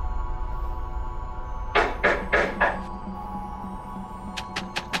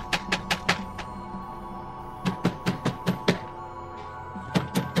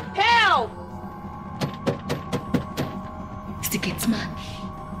 Help! It's the gates man.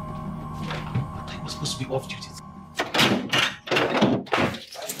 I thought you were supposed to be off duty.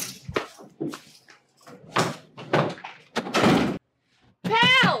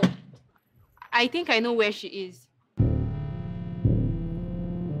 I think I know where she is.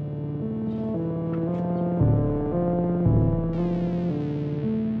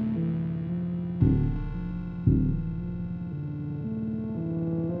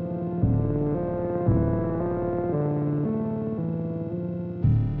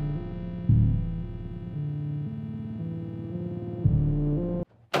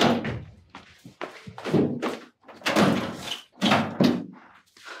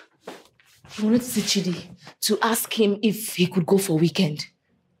 I wanted to see Chidi to ask him if he could go for weekend.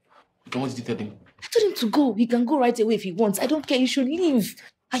 What did you tell him? I told him to go. He can go right away if he wants. I don't care. He should leave.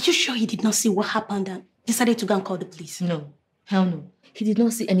 Are you sure he did not see what happened and decided to go and call the police? No. Hell no. He did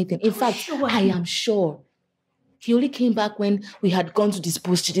not see anything. In fact, sure? I am sure. He only came back when we had gone to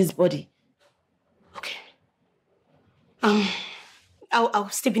dispose Chidi's body. Okay. I'll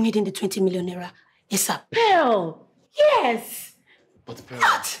still be needing the 20 million naira. Yes, sir. Pearl! Yes! But Pearl,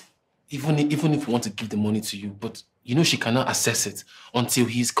 What? even if we want to give the money to you, but you know she cannot access it until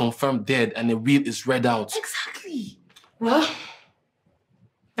he's confirmed dead and the will is read out. Exactly. Well,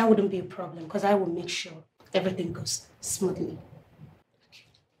 that wouldn't be a problem because I will make sure everything goes smoothly.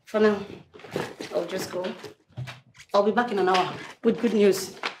 For now, I'll just go. I'll be back in an hour with good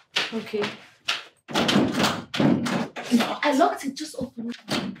news. Okay. No, I locked it. Just open it.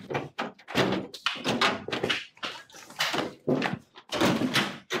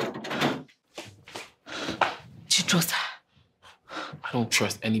 Do you trust her? I don't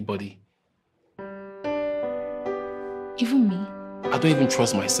trust anybody. Even me? I don't even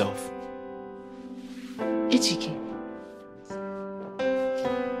trust myself. Ejike.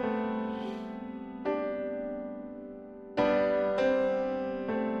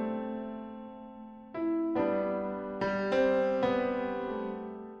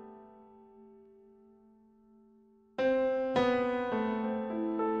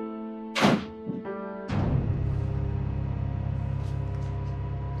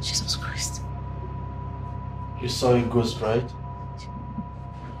 Jesus Christ. You saw a ghost, right?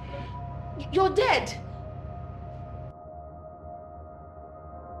 You're dead.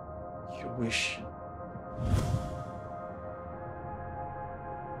 You wish.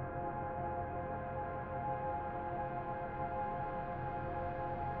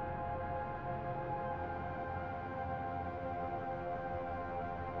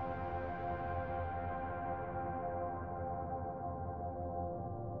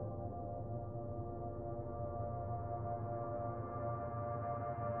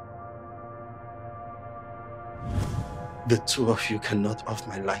 The two of you cannot off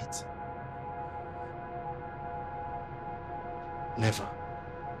my light. Never.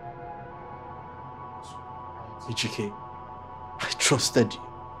 Ejike, I trusted you.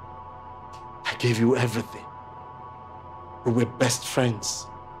 I gave you everything. We were best friends.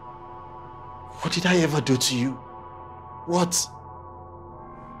 What did I ever do to you? What?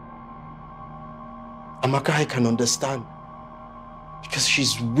 Amaka, I can understand. Because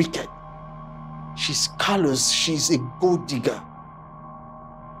she's wicked. She's callous. She's a gold digger.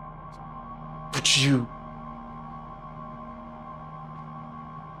 But you...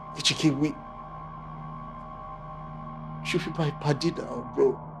 Ejike, we should be my party now,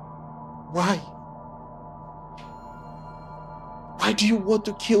 bro. Why? Why do you want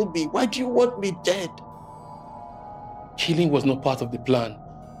to kill me? Why do you want me dead? Killing was not part of the plan.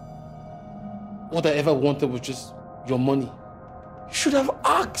 What I ever wanted was just your money. You should have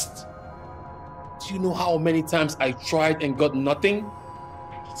asked. Do you know how many times I tried and got nothing?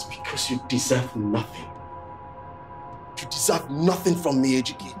 It's because you deserve nothing. You deserve nothing from me,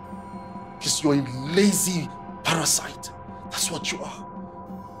 Ejike. Because you're a lazy parasite. That's what you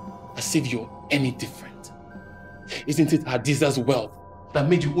are. As if you're any different. Isn't it Hadiza's wealth that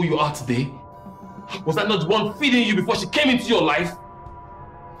made you who you are today? Was that not the one feeding you before she came into your life?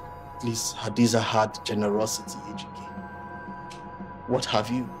 At least Hadiza had generosity, Ejike. What have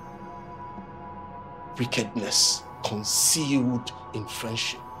you? Wickedness concealed in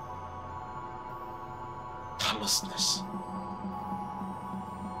friendship. Callousness.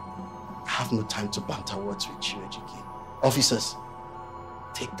 I have no time to banter words with you, Ejike. Officers,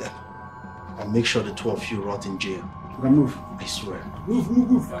 take them and make sure the two of you rot in jail. Move. I swear.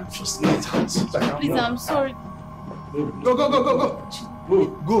 Move. Just light hands. Please, I'm sorry. Go.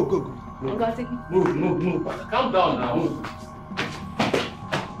 Move. Go. I'm gonna take you. Move. Calm down now. Move.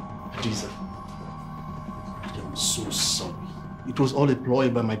 Hadiza, I am so sorry. It was all a ploy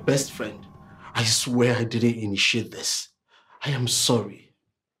by my best friend. I swear I didn't initiate this. I am sorry.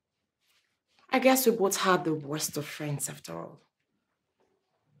 I guess we both had the worst of friends after all.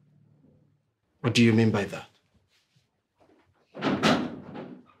 What do you mean by that?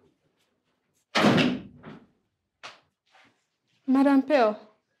 Madam Pearl.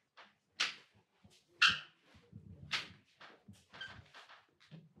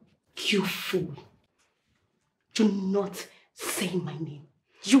 You fool. Do not say my name.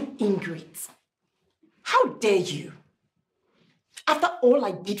 You ingrate. How dare you? After all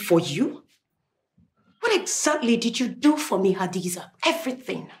I did for you? What exactly did you do for me, Hadiza?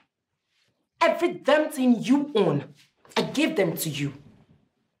 Everything. Every damn thing you own, I gave them to you.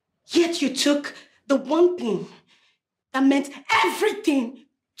 Yet you took the one thing that meant everything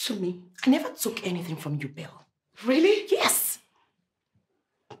to me. I never took anything from you, Belle. Really? Yes.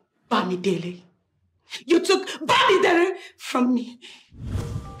 Bamidele. You took Bamidele from me.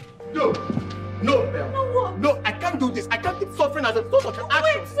 No, Belle. No, I can't do this. I can't keep suffering as a result of your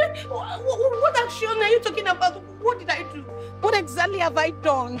actions. Wait, what action are you talking about? What did I do? What exactly have I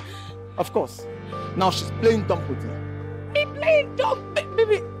done? Of course. Now she's playing dumb with you. Me playing dumb?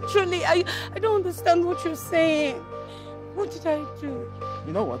 Baby, truly, I don't understand what you're saying. What did I do?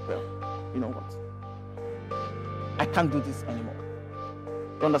 You know what, Belle? You know what? I can't do this anymore.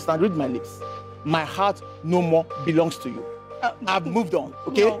 You understand? Read my lips. My heart no more belongs to you. I've moved on,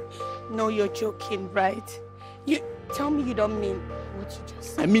 okay? No, you're joking, right? You tell me you don't mean what you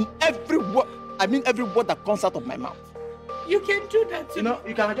just said. I mean every word that comes out of my mouth. You can do that to You know,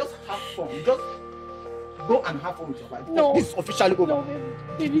 you can just have fun. Just go and have fun with your wife. No. This is officially over. No,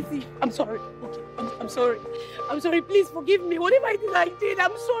 baby, see, I'm sorry. Okay, I'm sorry. I'm sorry. Please forgive me. Whatever I did,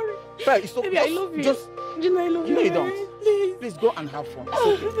 I'm sorry. Right, it's okay. Baby, I love you. Just, you know I love you. No, you don't. Please go and have fun. It's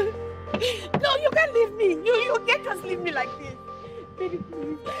okay. No, you can't leave me. You can't just leave me like this. Baby,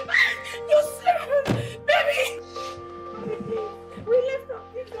 please. You serious? Baby! We left our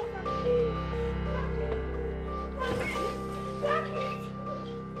kids on our feet.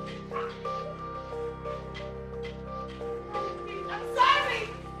 I'm sorry!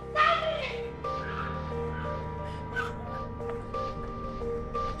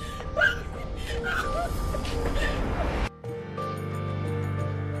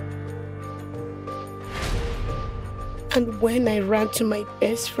 And when I ran to my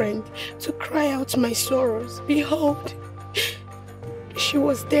best friend to cry out my sorrows, behold, she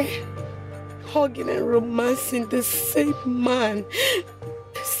was there, hugging and romancing the same man.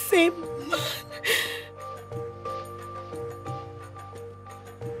 The same man.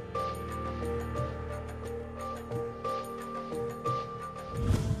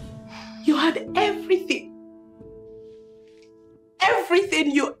 You had everything.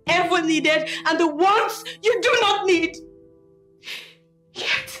 Everything you ever needed and the ones you do not need.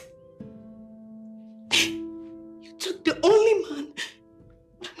 Yet, you took the only man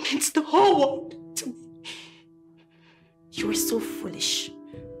that means the whole world to me. You were so foolish.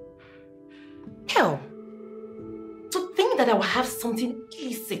 Hell, to think that I will have something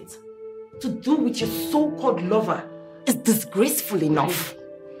illicit to do with your so-called lover is disgraceful enough.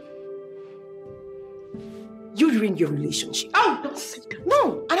 You ruined your relationship. Oh, don't say that.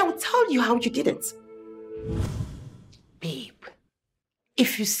 No, and I will tell you how you did it. Babe,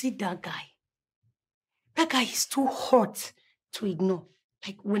 if you see that guy is too hot to ignore.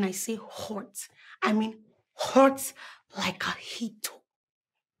 Like when I say hot, I mean hot like a heat.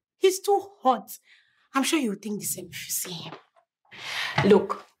 He's too hot. I'm sure you think the same if you see him.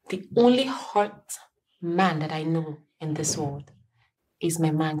 Look, the only hot man that I know in this world is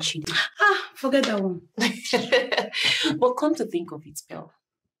my man Chidi. Forget that one. But come to think of it, Pearl,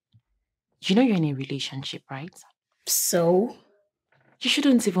 you know you're in a relationship, right? So? You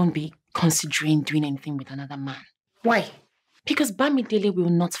shouldn't even be considering doing anything with another man. Why? Because Bamidele will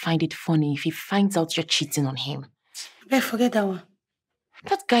not find it funny if he finds out you're cheating on him. Okay, forget that one.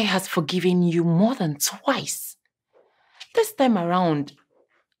 That guy has forgiven you more than twice. This time around,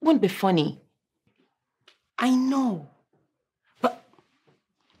 won't be funny. I know. But,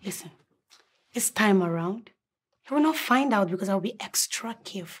 listen, this time around, he will not find out because I'll be extra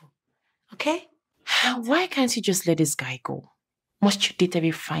careful. Okay? Why can't you just let this guy go? Must you date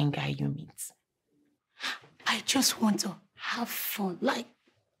every fine guy you meet? I just want to have fun. Like,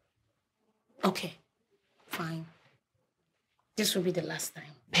 okay, fine. This will be the last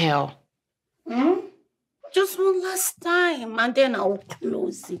time. Pearl. Just one last time, and then I'll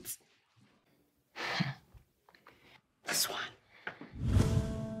close it. This one.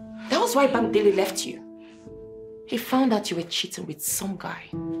 That was why Bamidele left you. He found out you were cheating with some guy.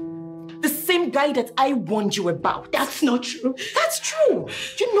 The same guy that I warned you about. That's not true. That's true.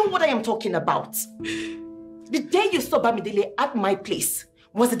 You know what I am talking about. The day you saw Bamidele at my place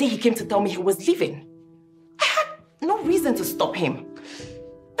was the day he came to tell me he was leaving. I had no reason to stop him.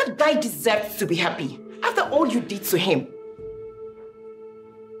 That guy deserves to be happy after all you did to him.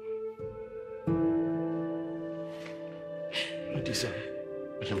 Adisa,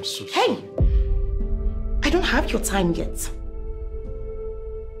 I'm so sorry. Hey! I don't have your time yet.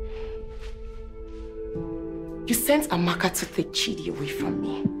 You sent Amaka to take Chidi away from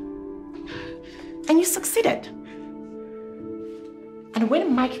me. And you succeeded. And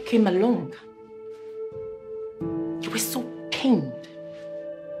when Mike came along, you were so pained.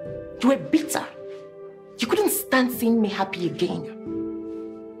 You were bitter. You couldn't stand seeing me happy again.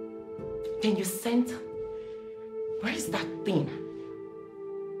 Then you sent, where is that thing?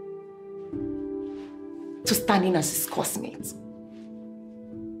 To stand in as his classmate.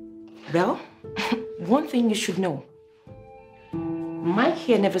 Well, one thing you should know. Mike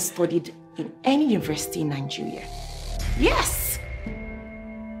here never studied in any university in Nigeria. Yes!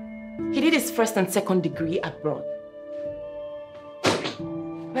 He did his first and second degree abroad.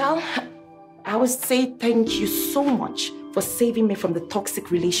 Well, I would say thank you so much for saving me from the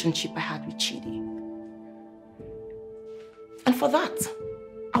toxic relationship I had with Chidi. And for that,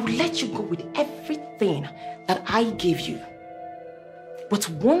 I will let you go with everything that I gave you. But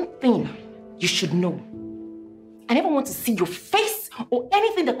one thing you should know. I never want to see your face or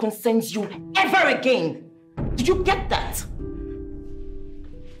anything that concerns you ever again. Did you get that?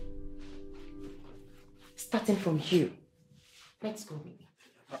 Starting from here, Let's go, baby.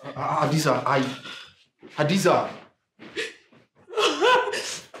 Hadiza.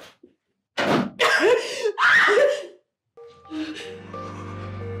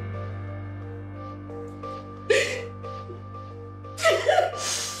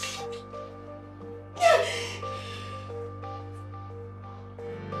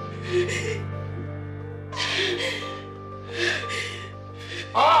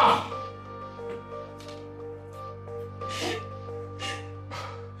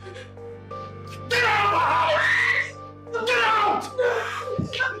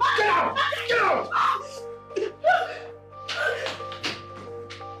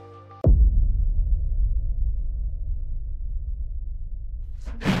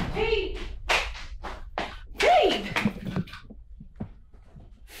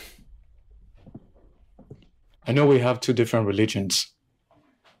 I know we have two different religions.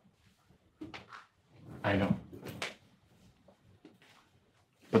 I know.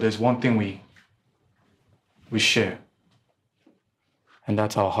 But there's one thing we share. And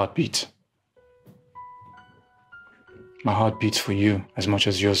that's our heartbeat. My heart beats for you as much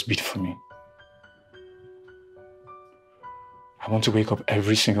as yours beat for me. I want to wake up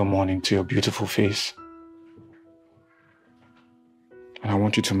every single morning to your beautiful face. And I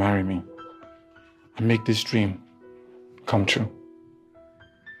want you to marry me and make this dream come true.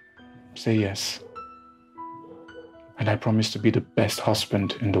 Say yes. And I promise to be the best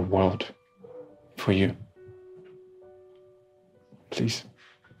husband in the world for you. Please.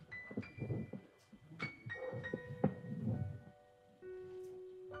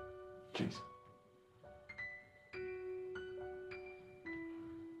 Please.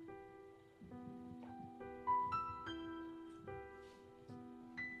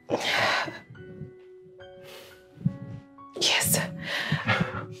 Yes.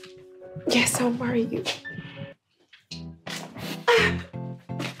 Yes, I'll marry you.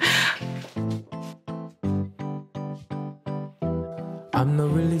 I'm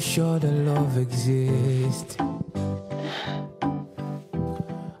not really sure that love exists.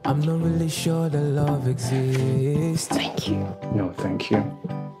 I'm not really sure that love exists. Thank you. No, thank you.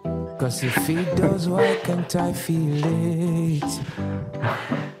 Cause if it does, why can't I feel it?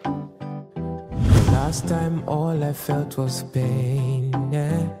 Last time all I felt was pain,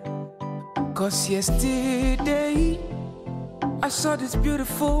 yeah. Cause yesterday I saw these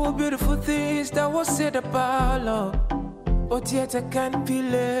beautiful, beautiful things that was said about love, but yet I can't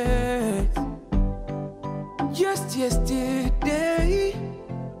feel it. Just yesterday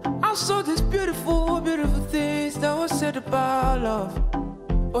I saw these beautiful, beautiful things that was said about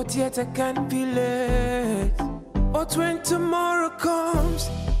love, but yet I can't feel it. But when tomorrow comes,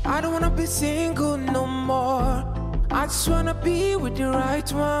 I don't wanna be single no more. I just wanna be with the right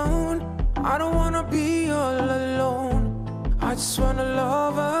one. I don't wanna be all alone. I just wanna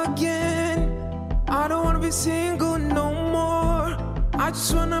love again. I don't wanna be single no more. I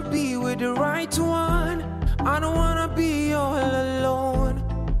just wanna be with the right one. I don't wanna be all alone.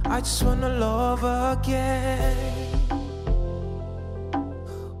 I just wanna love again.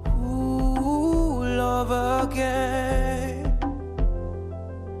 Ooh, love again.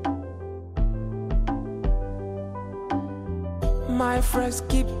 My friends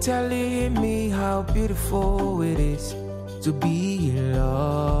keep telling me how beautiful it is to be in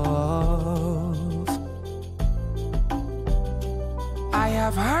love. I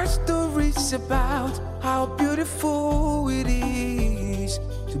have heard stories about how beautiful it is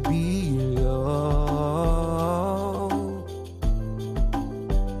to be in love.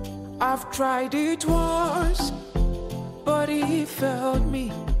 I've tried it once, but it failed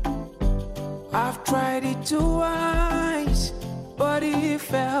me. I've tried it twice, but it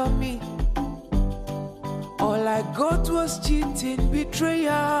failed me. All I got was cheating,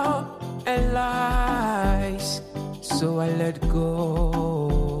 betrayal, and lies. So I let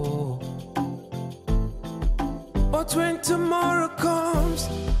go. But when tomorrow comes,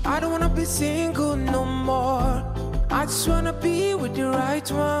 I don't wanna be single no more. I just wanna be with the right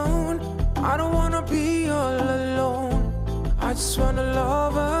one. I don't wanna be all alone. I just wanna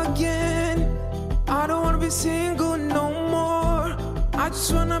love again. I don't wanna be single no more. I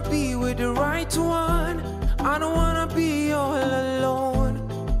just wanna be with the right one. I don't wanna be all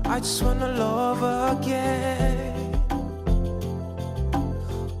alone. I just wanna love again.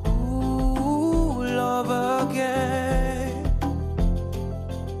 Ooh, love again.